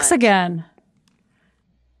do Lux again?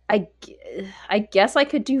 I guess I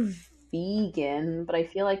could do vegan, but I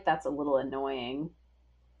feel like that's a little annoying.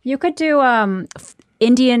 You could do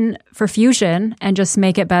Indian for fusion and just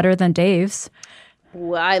make it better than Dave's.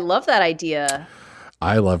 Well, I love that idea.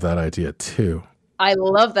 I love that idea too. I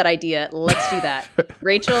love that idea. Let's do that.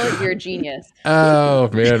 Rachel, you're a genius. Oh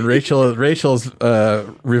man, Rachel's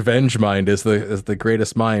revenge mind is the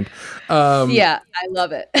greatest mind. Yeah, I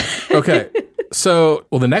love it. Okay, so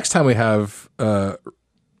the next time we have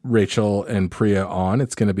Rachel and Priya on,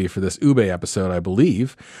 it's going to be for this ube episode, I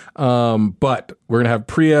believe. But we're going to have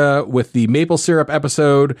Priya with the maple syrup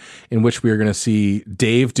episode, in which we are going to see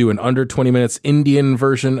Dave do an under 20 minutes Indian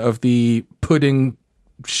version of the pudding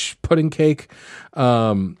cake.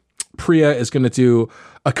 Priya is going to do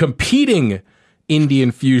a competing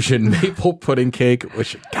Indian fusion maple pudding cake,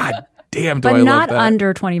 which, god damn, do I love that. But not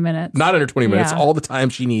under 20 minutes. Not under 20 minutes. All the time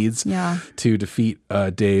she needs to defeat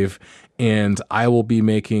Dave. And I will be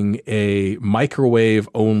making a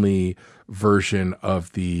microwave-only version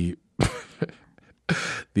of the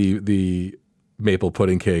the maple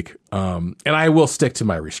pudding cake. And I will stick to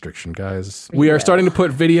my restriction, guys. We are starting to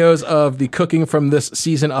put videos of the cooking from this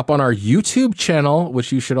season up on our YouTube channel,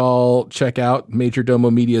 which you should all check out, Major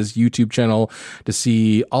Domo Media's YouTube channel, to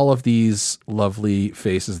see all of these lovely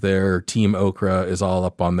faces there. Team Okra is all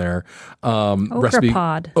up on there. Okra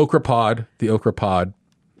Pod. The Okra Pod.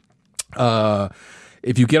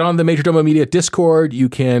 If you get on the Major Domo Media Discord, you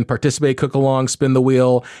can participate, cook along, spin the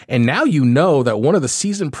wheel, and now you know that one of the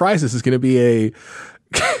season prizes is going to be a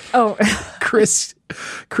Chris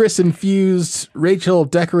infused, Rachel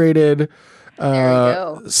decorated,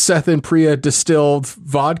 Seth and Priya distilled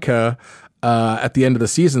vodka at the end of the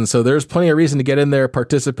season. So there's plenty of reason to get in there,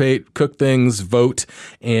 participate, cook things, vote,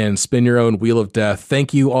 and spin your own wheel of death.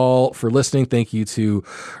 Thank you all for listening. Thank you to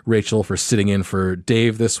Rachel for sitting in for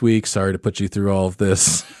Dave this week. Sorry to put you through all of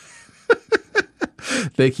this.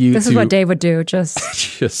 Thank you. This is what Dave would do. Just.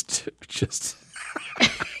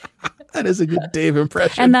 That is a good Dave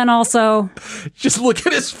impression. And then also, just look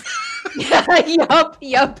at his. Yup.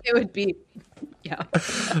 It would be. Yeah.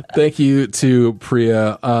 Thank you to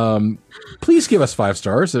Priya. Please give us 5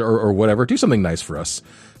 stars or whatever. Do something nice for us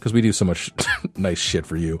because we do so much nice shit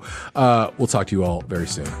for you. We'll talk to you all very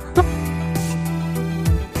soon.